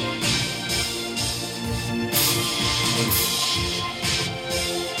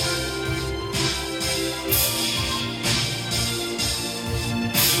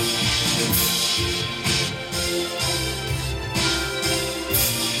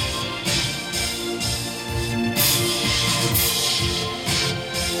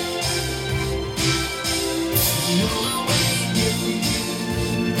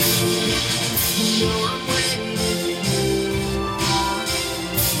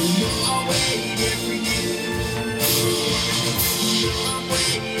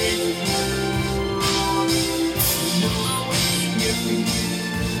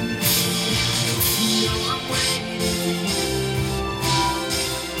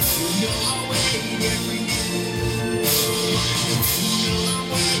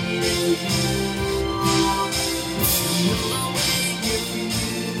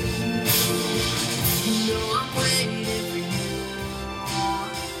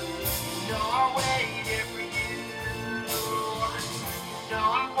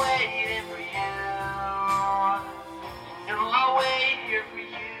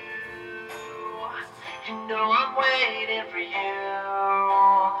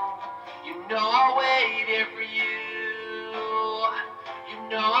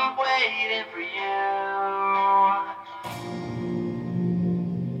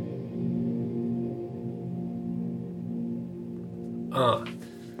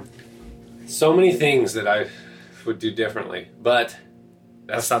 So many things that I would do differently, but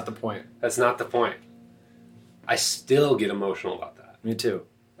That's not the point. that's not the point. I still get emotional about that. Me too.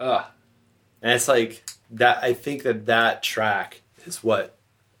 Ugh. And it's like that. I think that track is what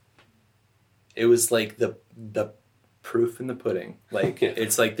it was like the proof in the pudding. Like Yeah.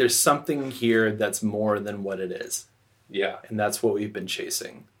 it's like there's something here that's more than what it is, Yeah. and that's what we've been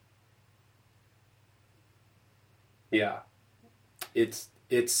chasing. Yeah. It's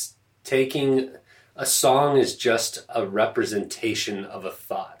taking a song is just a representation of a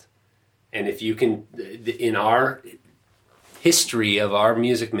thought. And if you can, in our history of our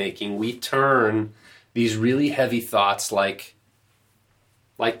music making, we turn these really heavy thoughts like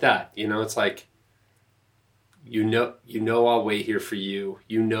that. You know, it's like, you know I'll wait here for you.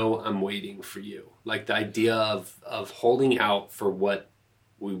 You know I'm waiting for you. Like the idea of holding out for what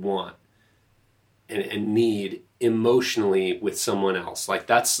we want and need emotionally with someone else. Like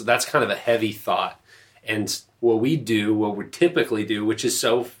that's kind of a heavy thought. And what we typically do, which is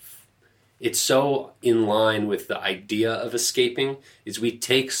it's so in line with the idea of escaping, is we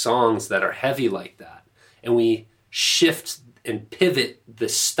take songs that are heavy like that and we shift and pivot the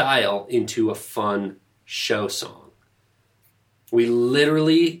style into a fun show song. We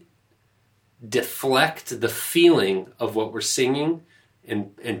literally deflect the feeling of what we're singing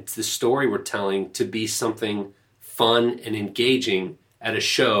and the story we're telling to be something fun and engaging at a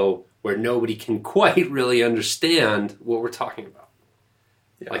show where nobody can quite really understand what we're talking about.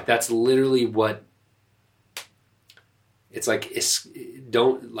 Yeah. Like that's literally what it's like. It's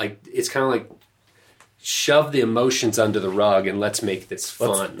kind of like shove the emotions under the rug and let's make this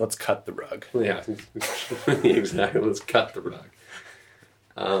fun. Let's cut the rug. Yeah, exactly. Let's cut the rug,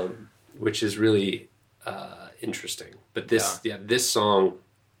 which is really interesting. But this song,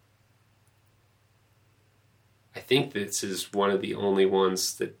 I think this is one of the only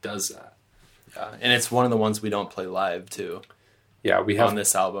ones that does that. Yeah, and it's one of the ones we don't play live too. Yeah, we have on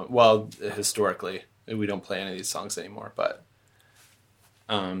this album. Well, historically, we don't play any of these songs anymore. But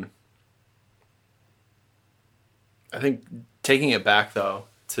I think taking it back though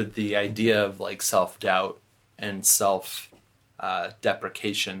to the idea of like self-doubt and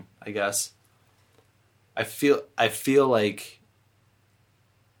self-deprecation, I guess. I feel like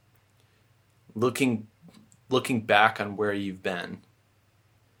looking back on where you've been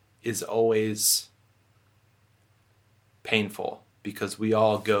is always painful because we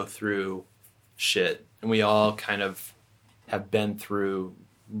all go through shit and we all kind of have been through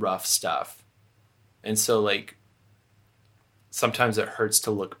rough stuff. And so like sometimes it hurts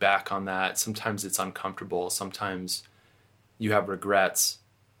to look back on that. Sometimes it's uncomfortable. Sometimes you have regrets.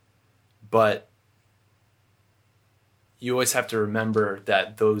 But you always have to remember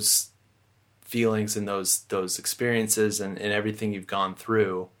that those feelings and those experiences and everything you've gone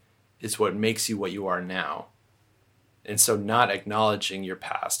through is what makes you what you are now. And so not acknowledging your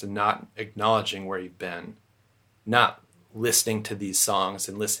past and not acknowledging where you've been, not listening to these songs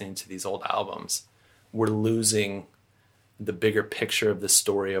and listening to these old albums, we're losing the bigger picture of the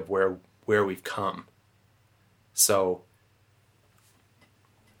story of where we've come. So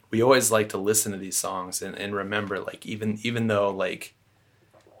we always like to listen to these songs and remember, like, even though like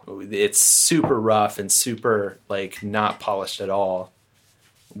it's super rough and super like not polished at all,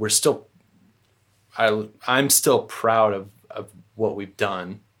 I'm still proud of what we've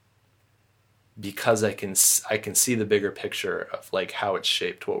done, because I can see the bigger picture of like how it's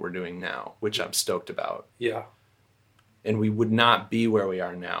shaped what we're doing now, which I'm stoked about. Yeah. And we would not be where we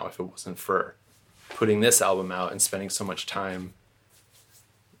are now if it wasn't for putting this album out and spending so much time,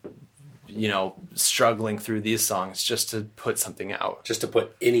 you know, struggling through these songs just to put something out. Just to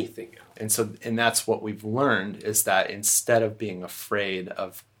put anything out. And that's what we've learned, is that instead of being afraid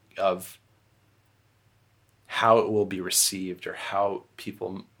of how it will be received or how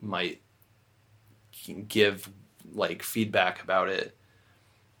people might give like feedback about it,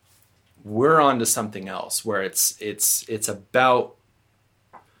 we're on to something else where it's about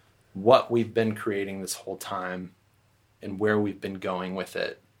what we've been creating this whole time and where we've been going with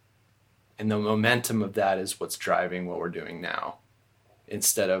it. And the momentum of that is what's driving what we're doing now,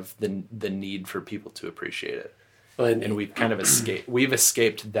 instead of the need for people to appreciate it. And we've kind of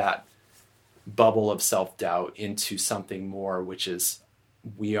escaped that bubble of self-doubt into something more, which is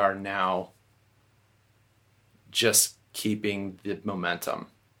we are now just keeping the momentum.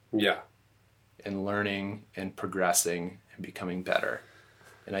 Yeah. And learning and progressing and becoming better.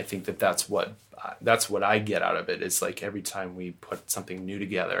 And I think that's what I get out of it. It's like every time we put something new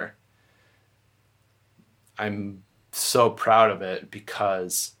together, I'm so proud of it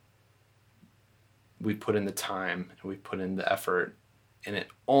because we put in the time and we put in the effort, and it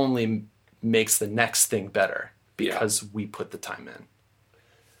only makes the next thing better because we put the time in.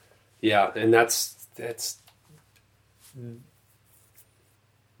 Yeah, and that's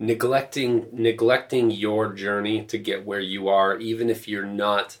neglecting your journey to get where you are, even if you're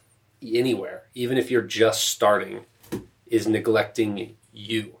not anywhere, even if you're just starting, is neglecting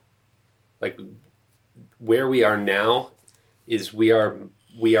you. Like, where we are now is we are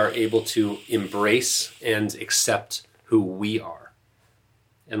able to embrace and accept who we are.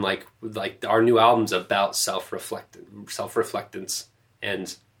 And like our new album's about self-reflectance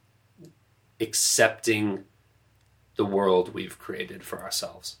and accepting the world we've created for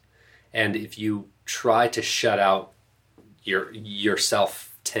ourselves. And if you try to shut out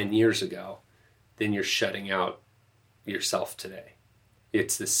yourself 10 years ago, then you're shutting out yourself today.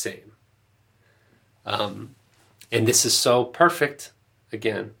 It's the same. And this is so perfect.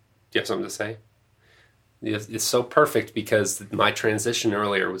 Again, do you have something to say? It's so perfect because my transition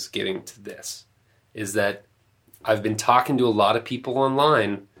earlier was getting to this, is that I've been talking to a lot of people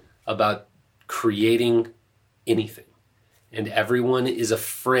online about creating anything. And everyone is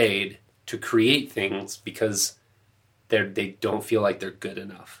afraid to create things because they don't feel like they're good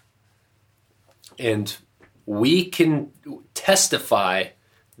enough. And we can testify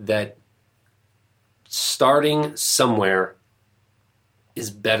that starting somewhere is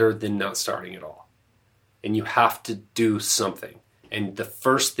better than not starting at all. And you have to do something. And the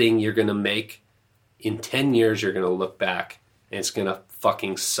first thing you're going to make, in 10 years, you're going to look back and it's going to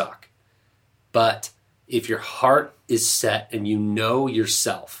fucking suck. But if your heart is set and you know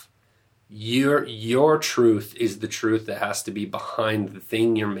yourself, your truth is the truth that has to be behind the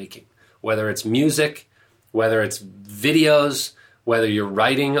thing you're making. Whether it's music, whether it's videos, whether you're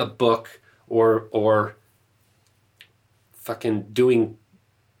writing a book or fucking doing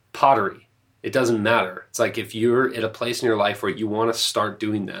pottery. It doesn't matter. It's like if you're at a place in your life where you want to start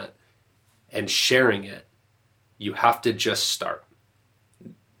doing that and sharing it, you have to just start.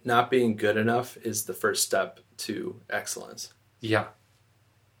 Not being good enough is the first step to excellence. Yeah.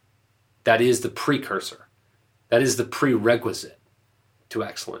 That is the precursor. That is the prerequisite to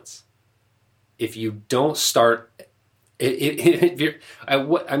excellence. If you don't start,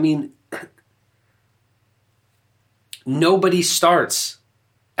 nobody starts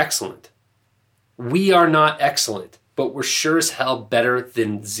excellent. We are not excellent, but we're sure as hell better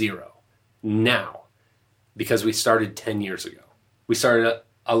than zero now because we started 10 years ago. We started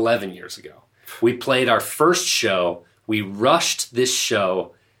 11 years ago. We played our first show. We rushed this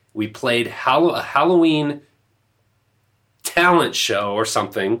show. We played a Halloween talent show or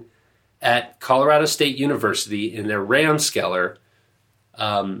something at Colorado State University in their Ramskeller.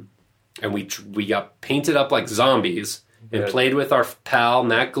 And we got painted up like zombies. and Yeah. played with our pal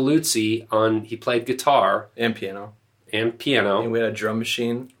Matt Galuzzi he played guitar And piano. and piano. And we had a drum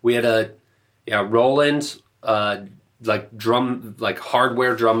machine. We had a Roland like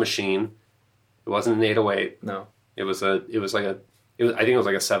hardware drum machine. It wasn't an 808. No. I think it was like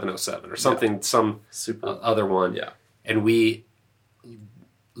a 707 or something, some Super. other one. Yeah. And we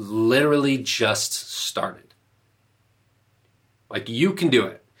literally just started. Like, you can do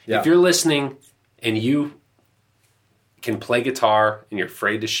it. Yeah. If you're listening and you can play guitar and you're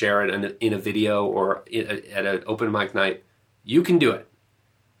afraid to share it in a video or at an open mic night, you can do it.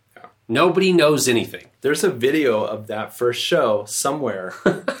 Yeah. Nobody knows anything. There's a video of that first show somewhere,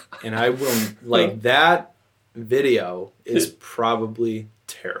 and I will, like, that video is probably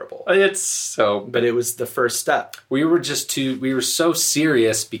terrible. It's so... But it was the first step. We were so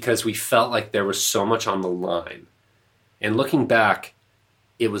serious because we felt like there was so much on the line. And looking back,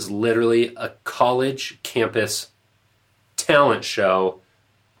 it was literally a college campus talent show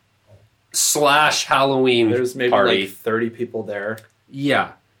 / Halloween There's maybe party. like 30 people there.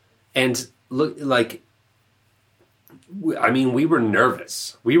 Yeah. And look, like, I mean, we were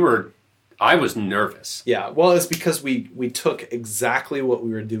nervous. I was nervous. Yeah, well, it's because we took exactly what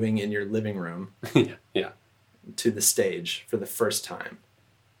we were doing in your living room Yeah. to the stage for the first time.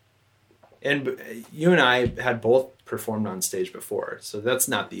 And you and I had both performed on stage before, so that's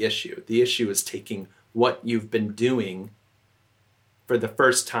not the issue. The issue is taking what you've been doing for the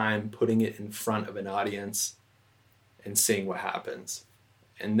first time, putting it in front of an audience, and seeing what happens.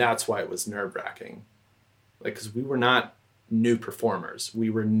 And that's why it was nerve-wracking. Like, because we were not new performers. We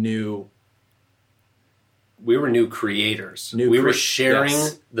were new creators. New we were cre- sharing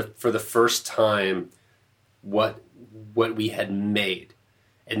yes. for the first time what we had made.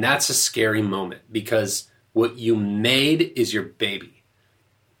 And that's a scary moment because what you made is your baby.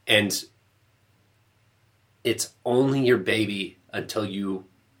 And it's only your baby until you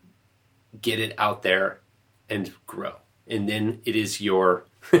get it out there and grow. And then it is your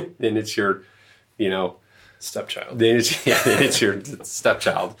stepchild. then it's your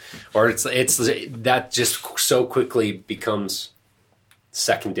stepchild, or it's that just so quickly becomes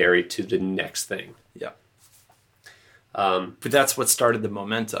secondary to the next thing. Yeah. But that's what started the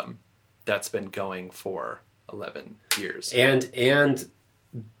momentum that's been going for 11 years. And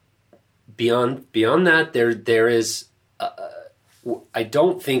beyond that, there is. I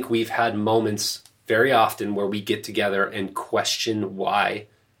don't think we've had moments very often where we get together and question why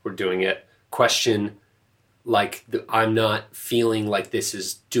we're doing it. Question, like, I'm not feeling like this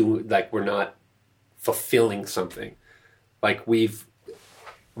is like we're not fulfilling something. Like we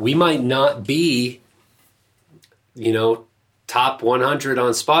might not be, top 100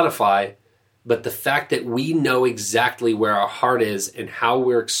 on Spotify, but the fact that we know exactly where our heart is and how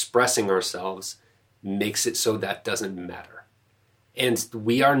we're expressing ourselves makes it so that doesn't matter. And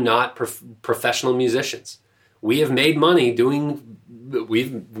we are not professional musicians. We have made money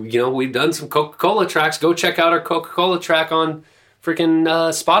we've done some Coca-Cola tracks. Go check out our Coca-Cola track on freaking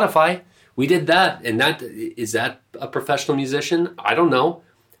Spotify. We did that. And is that a professional musician? I don't know.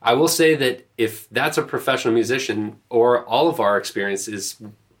 I will say that if that's a professional musician, or all of our experience is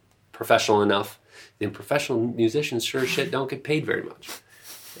professional enough, then professional musicians sure as shit don't get paid very much.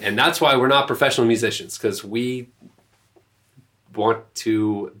 And that's why we're not professional musicians, because we want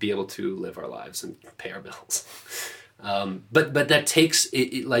to be able to live our lives and pay our bills. But that takes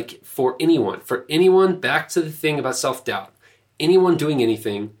it, like, for anyone, back to the thing about self-doubt, anyone doing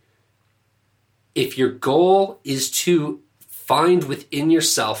anything, if your goal is to find within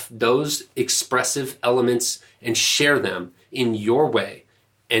yourself those expressive elements and share them in your way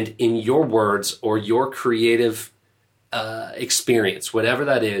and in your words or your creative experience, whatever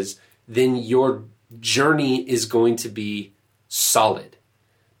that is, then your journey is going to be solid.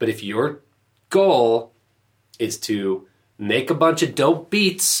 But if your goal is to make a bunch of dope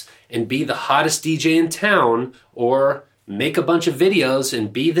beats and be the hottest DJ in town, or make a bunch of videos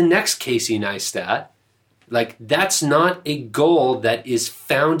and be the next Casey Neistat, like, that's not a goal that is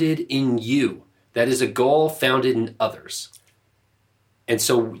founded in you. That is a goal founded in others. And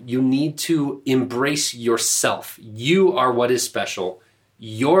so you need to embrace yourself. You are what is special.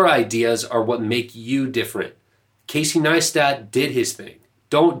 Your ideas are what make you different. Casey Neistat did his thing.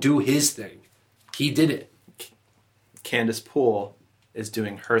 Don't do his thing. He did it. Candace Poole is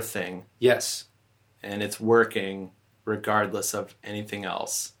doing her thing, Yes. and it's working regardless of anything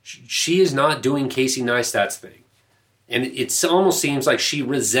else. She is not doing Casey Neistat's thing. And it almost seems like she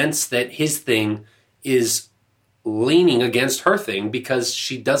resents that his thing is leaning against her thing, because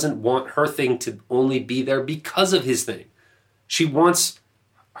she doesn't want her thing to only be there because of his thing. She wants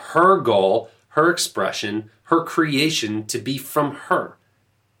her goal, her expression, her creation to be from her.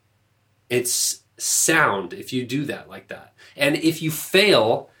 It's sound if you do that like that. And if you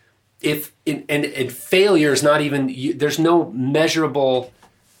fail, and failure is not even, there's no measurable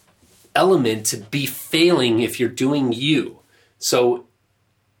element to be failing if you're doing you. So,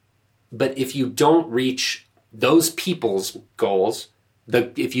 but if you don't reach those people's goals,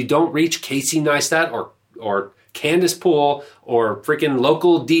 if you don't reach Casey Neistat or Candace Poole or freaking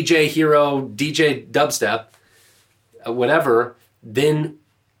local DJ hero, DJ dubstep, whatever, then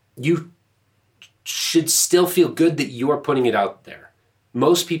you should still feel good that you are putting it out there.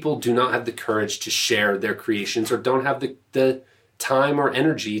 Most people do not have the courage to share their creations or don't have the time or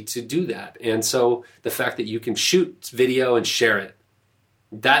energy to do that. And so the fact that you can shoot video and share it,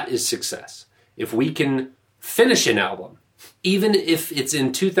 that is success. If we can finish an album, even if it's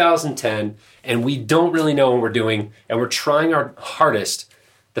in 2010 and we don't really know what we're doing and we're trying our hardest,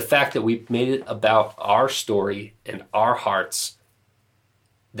 the fact that we've made it about our story and our hearts,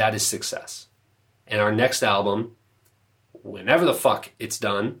 that is success. And our next album, whenever the fuck it's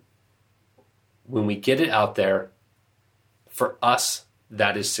done, when we get it out there, for us,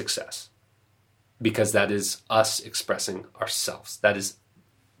 that is success. Because that is us expressing ourselves. That is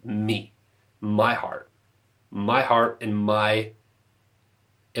me, my heart and my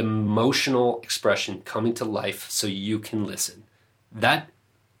emotional expression coming to life so you can listen. That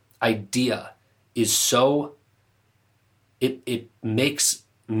idea is so, it makes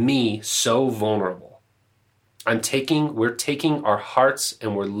me so vulnerable. We're taking our hearts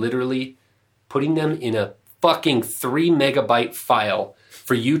and we're literally putting them in a fucking 3 megabyte file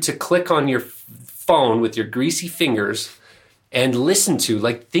for you to click on your phone with your greasy fingers and listen to.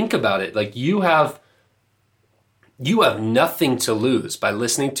 Like, think about it. Like, you have nothing to lose by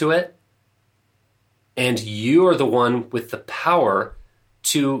listening to it, and you are the one with the power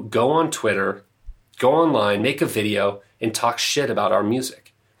to go on Twitter, go online, make a video, and talk shit about our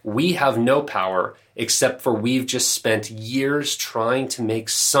music. We have no power except for we've just spent years trying to make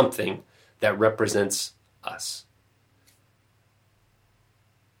something that represents us.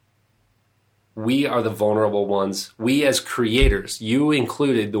 We are the vulnerable ones. We as creators, you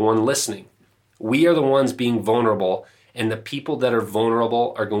included, the one listening, we are the ones being vulnerable, and the people that are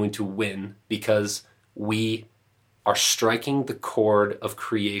vulnerable are going to win because we are striking the chord of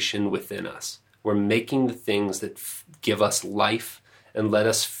creation within us. We're making the things that give us life and let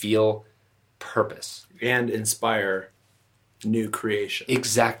us feel purpose. And inspire new creation.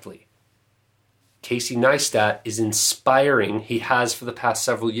 Exactly. Casey Neistat is inspiring, he has for the past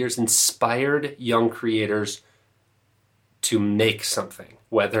several years, inspired young creators to make something,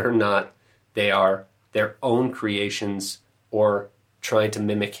 whether or not they are their own creations or trying to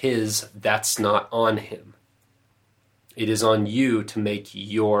mimic his. That's not on him. It is on you to make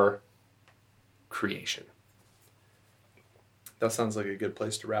your creation. That sounds like a good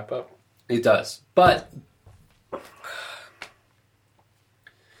place to wrap up. It does. But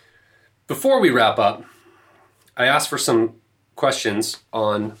before we wrap up, I asked for some questions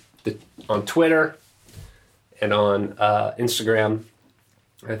on Twitter and on Instagram.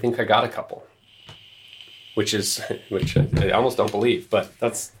 I think I got a couple, which I almost don't believe, but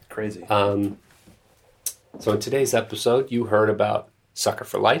That's crazy. So in today's episode, you heard about Sucker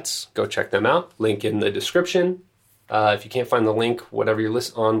for Lights. Go check them out. Link in the description. If you can't find the link, whatever you're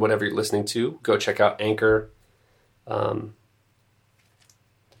listening to, go check out Anchor.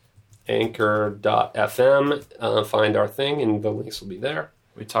 Anchor.fm, find our thing, and the links will be there.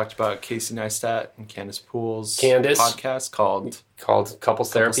 We talked about Casey Neistat and Candace Poole's Candace. podcast called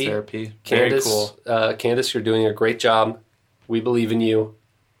Couples Therapy. Very Candace, cool. Candace, you're doing a great job. We believe in you.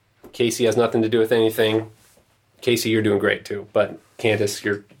 Casey has nothing to do with anything. Casey, you're doing great too. But Candace,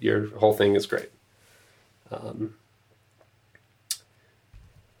 your whole thing is great. Okay,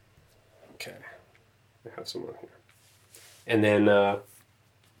 I have someone here, and then.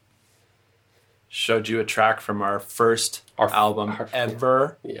 Showed you a track from our first album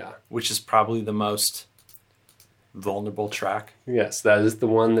ever, Yeah. which is probably the most vulnerable track. Yes, that is the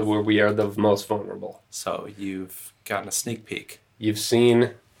one where we are the most vulnerable. So you've gotten a sneak peek. You've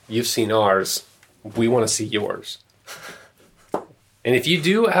seen ours. We want to see yours. And if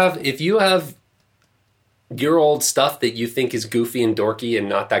you have your old stuff that you think is goofy and dorky and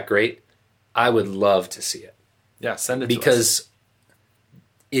not that great, I would love to see it. Yeah, send it to us. Because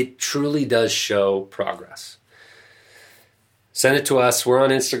it truly does show progress. Send it to us. We're on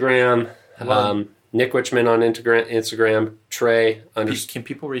Instagram. Nick Wichman on Instagram. Trey. Can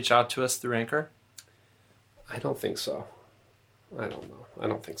people reach out to us through Anchor? I don't think so. I don't know. I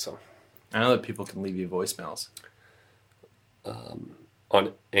don't think so. I know that people can leave you voicemails.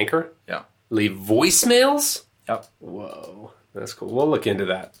 On Anchor? Yeah. leave voicemails. Yep. Whoa, that's cool. We'll look into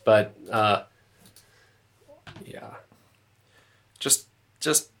that. But yeah, Just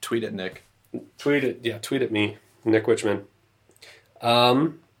tweet at Nick. tweet it. Yeah, tweet at me, Nick Wichman.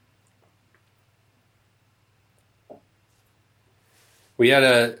 We had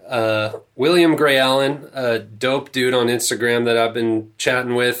a William Gray Allen, a dope dude on Instagram that I've been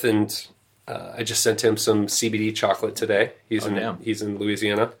chatting with, and I just sent him some CBD chocolate today. He's in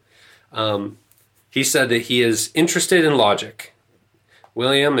Louisiana. He said that he is interested in logic.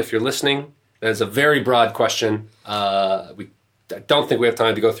 William, if you're listening, that is a very broad question. I don't think we have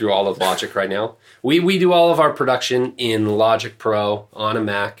time to go through all of Logic right now. We do all of our production in Logic Pro on a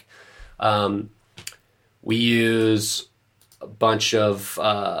Mac. We use a bunch of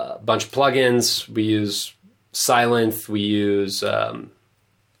plugins. We use Sylenth. We use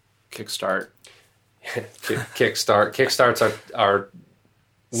Kickstart. Kickstart. Kickstarts are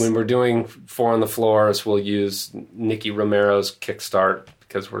when we're doing 4 on the Floors, we'll use Nicky Romero's Kickstart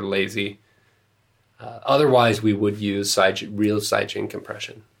because we're lazy. Otherwise, we would use real sidechain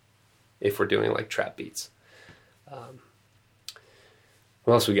compression if we're doing like trap beats.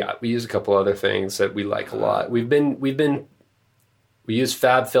 What else we got? We use a couple other things that we like a lot. We use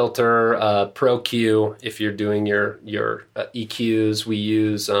FabFilter, Pro Q if you're doing your EQs. We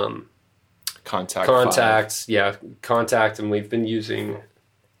use Kontakt. Yeah, Kontakt, and we've been using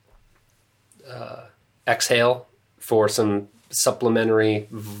Exhale for some supplementary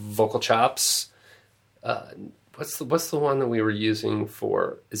vocal chops. What's the one that we were using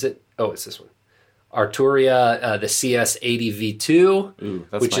for? Is it? Oh, it's this one. Arturia, the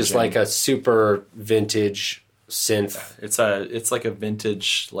CS80V2, which is like a super vintage synth. It's like a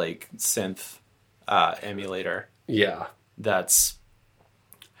vintage like synth emulator. Yeah, that's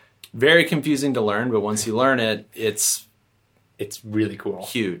very confusing to learn, but once you learn it, it's really cool.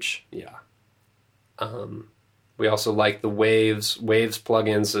 Huge. Yeah. We also like the Waves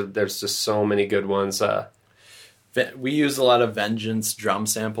plugins. There's just so many good ones. We use a lot of Vengeance drum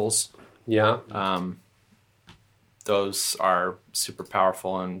samples. Yeah. Those are super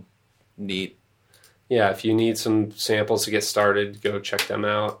powerful and neat. Yeah, if you need some samples to get started, go check them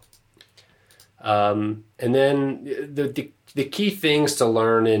out. And then the key things to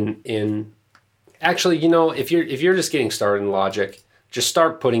learn in actually, if you're just getting started in Logic, just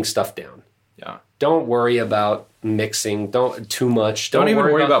start putting stuff down. Yeah. Don't worry about mixing. Don't too much. Don't even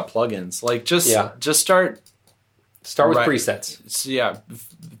worry about plugins. Like just start with presets. So yeah,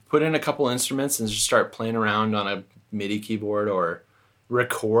 put in a couple instruments and just start playing around on a MIDI keyboard or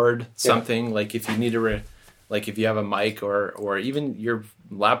record something. Yeah. Like if you need to, like if you have a mic or even your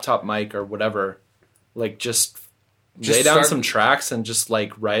laptop mic or whatever, like just lay down some tracks and just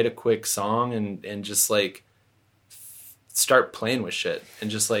like write a quick song and just like start playing with shit and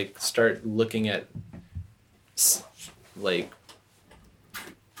just like start looking at like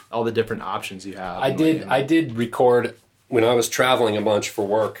all the different options you have. I did record when I was traveling a bunch for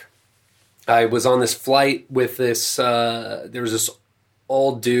work. I was on this flight with this, there was this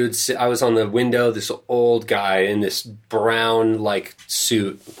old dude. I was on the window, this old guy in this brown like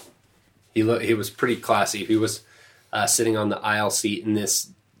suit. He was pretty classy. He was sitting on the aisle seat, and this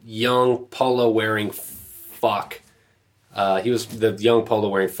young polo wearing fuck. The young polo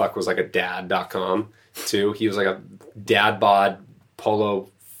wearing fuck was like a dad.com too. He was like a dad bod polo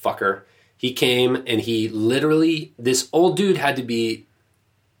fucker. He came and he literally, this old dude had to be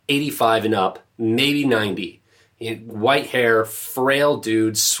 85 and up, maybe 90. He had white hair, frail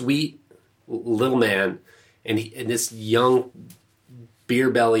dude, sweet little man. And this young beer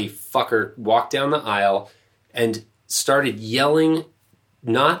belly fucker walked down the aisle and started yelling,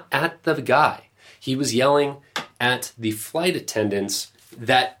 not at the guy. He was yelling at the flight attendants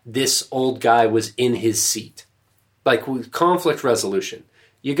that this old guy was in his seat. Like with conflict resolution,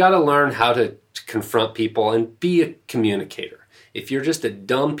 you got to learn how to confront people and be a communicator. If you're just a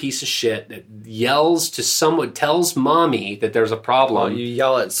dumb piece of shit that yells to someone, tells mommy that there's a problem. Well, you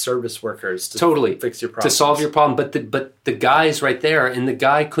yell at service workers to fix your problem. To solve your problem. But the guy's right there, and the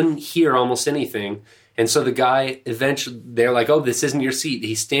guy couldn't hear almost anything. And so the guy eventually, they're like, oh, this isn't your seat.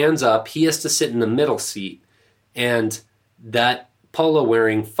 He stands up. He has to sit in the middle seat. And that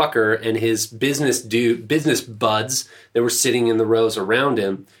polo-wearing fucker and his business buds that were sitting in the rows around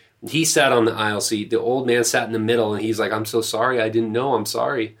him, he sat on the aisle seat. The old man sat in the middle, and he's like, I'm so sorry. I didn't know. I'm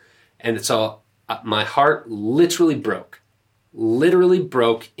sorry. And so my heart literally broke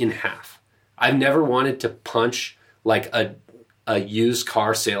in half. I've never wanted to punch like a used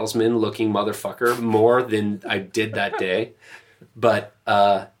car salesman looking motherfucker more than I did that day. But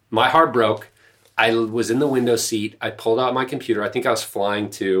my heart broke. I was in the window seat. I pulled out my computer. I think I was flying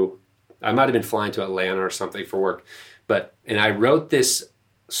to I might have been flying to Atlanta or something for work, and I wrote this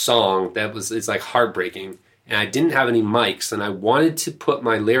song that it's like heartbreaking, and I didn't have any mics, and I wanted to put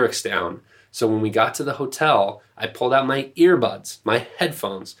my lyrics down. So when we got to the hotel, I pulled out my earbuds, my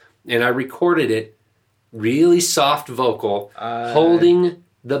headphones, and I recorded it really soft vocal, holding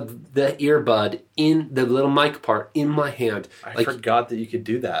the earbud in the little mic part in my hand. I forgot that you could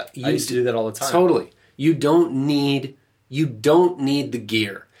do that. I used to do that all the time. Totally. You don't need the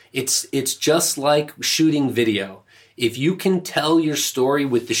gear. It's just like shooting video. If you can tell your story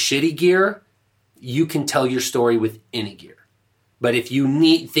with the shitty gear, you can tell your story with any gear. But if you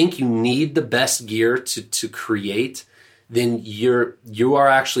think you need the best gear to create, then you are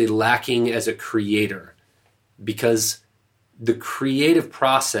actually lacking as a creator, because the creative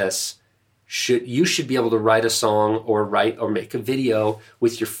process you should be able to write a song or make a video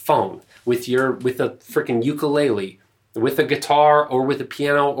with your phone, with a freaking ukulele, with a guitar or with a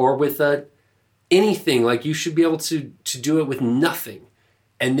piano or with anything. Like, you should be able to do it with nothing,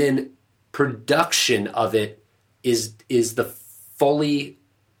 and then production of it is the fully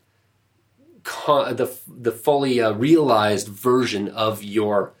realized version of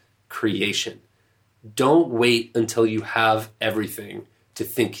your creation. Don't wait until you have everything to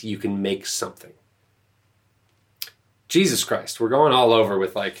think you can make something. Jesus Christ, we're going all over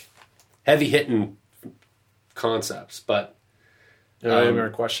with like heavy hitting concepts, but any more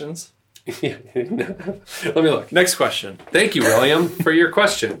questions? Yeah, let me look. Next question. Thank you, William, for your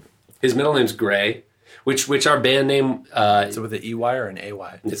question. His middle name's Gray, which our band name Is it with an EY or an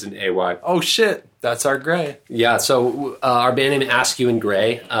AY? is an AY. Oh shit, that's our Gray. Yeah, so our band name Askew and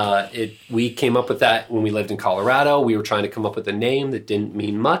Gray, we came up with that when we lived in Colorado. We were trying to come up with a name that didn't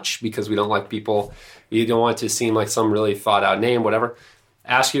mean much because we don't like people, you don't want it to seem like some really thought out name, whatever.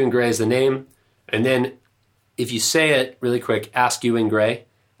 Askew and Gray is the name. And then if you say it really quick, Askew and Gray,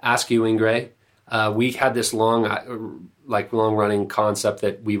 we had this long running concept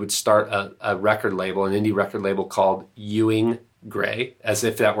that we would start a record label, an indie record label called Ewing Gray, as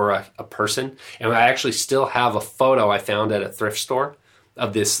if that were a person. And I actually still have a photo I found at a thrift store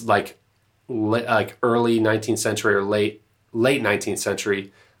of this like early 19th century or late 19th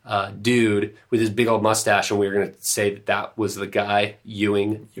century dude with his big old mustache, and we were going to say that was the guy,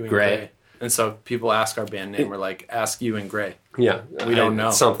 Ewing Gray. And so people ask our band name, we're like, ask Ewing Gray. Yeah, we don't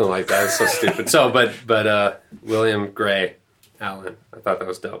know, something like that. It's so stupid. So, but William Gray Allen, I thought that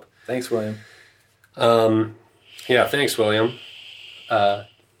was dope. Thanks, William. Yeah, thanks, William.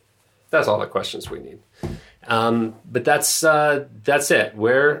 That's all the questions we need. But that's it.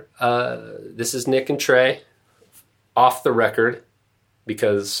 This is Nick and Trey off the record,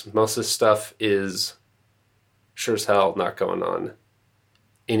 because most of this stuff is sure as hell not going on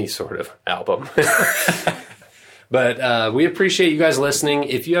any sort of album. But we appreciate you guys listening.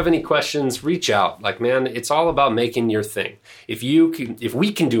 If you have any questions, reach out. Like, man, it's all about making your thing. If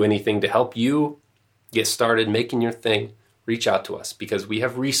we can do anything to help you get started making your thing, reach out to us, because we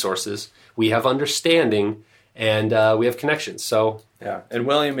have resources, we have understanding, and we have connections. So yeah. And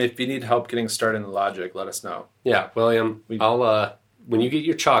William, if you need help getting started in Logic, let us know. Yeah, William, I'll when you get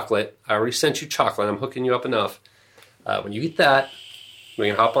your chocolate, I already sent you chocolate. I'm hooking you up enough. When you get that, we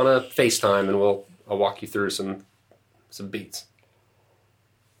can hop on a FaceTime and I'll walk you through some beats.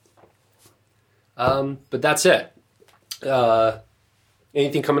 But that's it.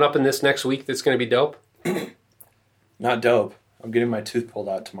 Anything coming up in this next week that's going to be dope? Not dope. I'm getting my tooth pulled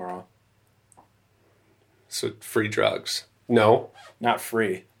out tomorrow. So free drugs? No, not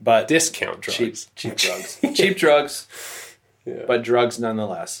free, but discount drugs. Cheap drugs. Cheap drugs, yeah. But drugs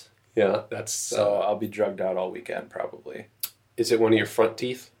nonetheless. Yeah, that's so. I'll be drugged out all weekend probably. Is it one of your front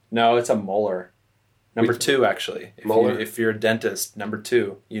teeth? No, it's a molar. Number 2, actually. Molar? If you're a dentist, number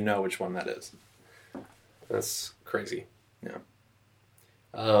 2, you know which one that is. That's crazy. Yeah.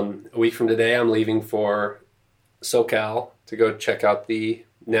 A week from today, I'm leaving for SoCal to go check out the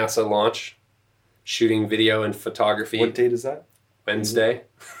NASA launch, shooting video and photography. What date is that? Wednesday.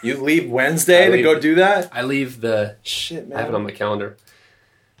 You leave Wednesday to go do that? I leave Shit, man. I have it on my calendar.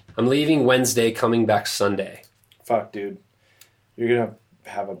 I'm leaving Wednesday, coming back Sunday. Fuck, dude. You're going to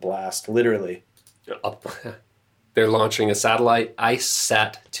have a blast, literally. They're launching a satellite,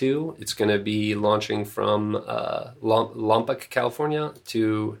 IceSat-2. It's going to be launching from Lompoc, California,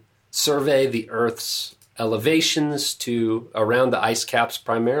 to survey the Earth's elevations to around the ice caps,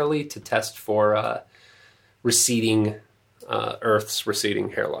 primarily to test for Earth's receding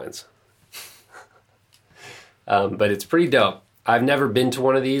hairlines. But it's pretty dope. I've never been to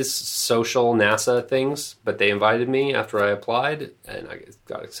one of these social NASA things, but they invited me after I applied, and I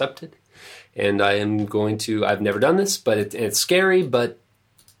got accepted. And I am going to, I've never done this, but it's scary, but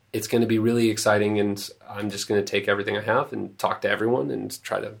it's going to be really exciting, and I'm just going to take everything I have and talk to everyone and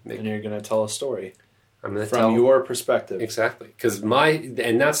try to make. And you're going to tell a story I'm going to from tell your perspective. exactly because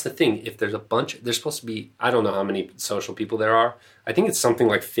and that's the thing. If there's a bunch, there's supposed to be. I don't know how many social people there are. I think it's something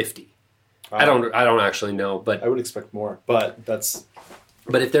like 50. I don't actually know, but I would expect more, but that's.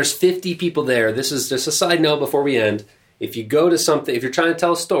 But if there's 50 people there, this is just a side note before we end. If you go to something, if you're trying to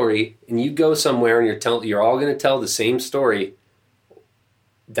tell a story and you go somewhere and you're all going to tell the same story,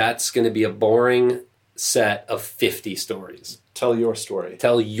 that's going to be a boring set of 50 stories. Tell your story.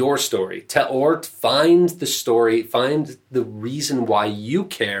 Tell your story. Or find the story, find the reason why you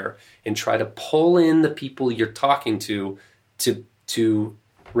care, and try to pull in the people you're talking to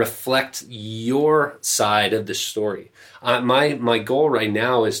reflect your side of the story. My goal right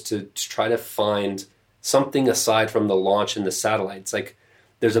now is to try to find something aside from the launch and the satellites. Like,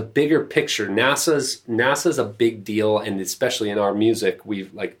 there's a bigger picture. NASA's a big deal, and especially in our music,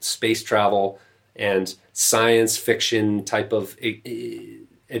 we've like space travel and science fiction type of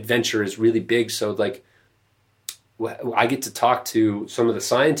adventure is really big. So like, I get to talk to some of the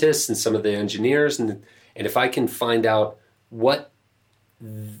scientists and some of the engineers, and if I can find out what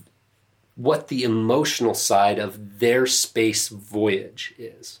the emotional side of their space voyage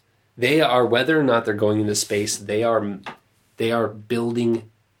is. They are, whether or not they're going into space, they are building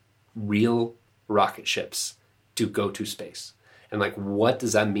real rocket ships to go to space. And like, what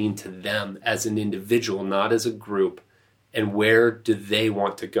does that mean to them as an individual, not as a group? And where do they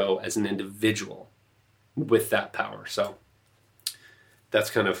want to go as an individual with that power? So that's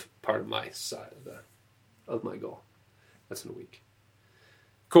kind of part of my side of my goal. That's in a week.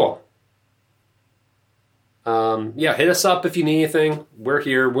 Cool. Hit us up if you need anything. We're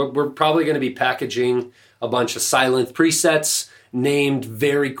here. We're probably going to be packaging a bunch of Sylenth presets named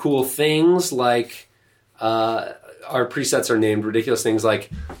very cool things, like our presets are named ridiculous things like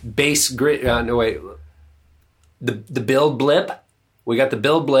bass grid. The build blip. We got the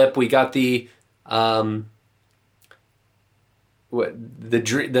build blip. We got the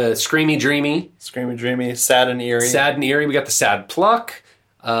screamy dreamy, sad and eerie. We got the sad pluck.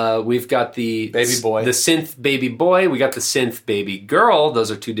 We've got the baby boy, the synth baby boy. We got the synth baby girl. Those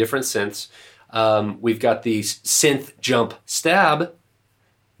are two different synths. We've got the synth jump stab.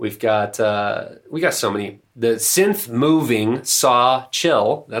 We've got so many. The synth moving saw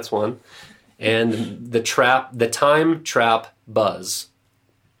chill. That's one, and the time trap buzz.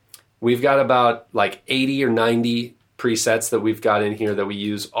 We've got about like 80 or 90 presets that we've got in here that we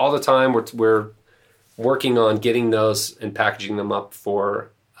use all the time. We're working on getting those and packaging them up for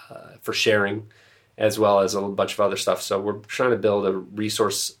sharing, as well as a bunch of other stuff. So we're trying to build a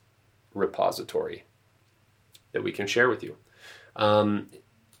resource repository that we can share with you.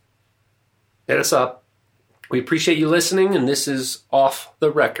 Hit us up. We appreciate you listening, and this is Off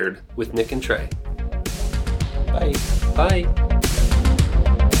the Record with Nick and Trey. Bye. Bye.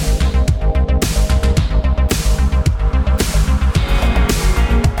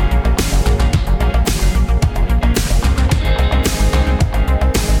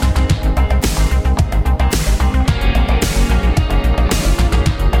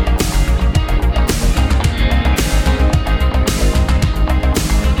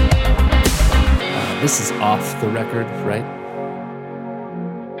 This is Off the Record, right?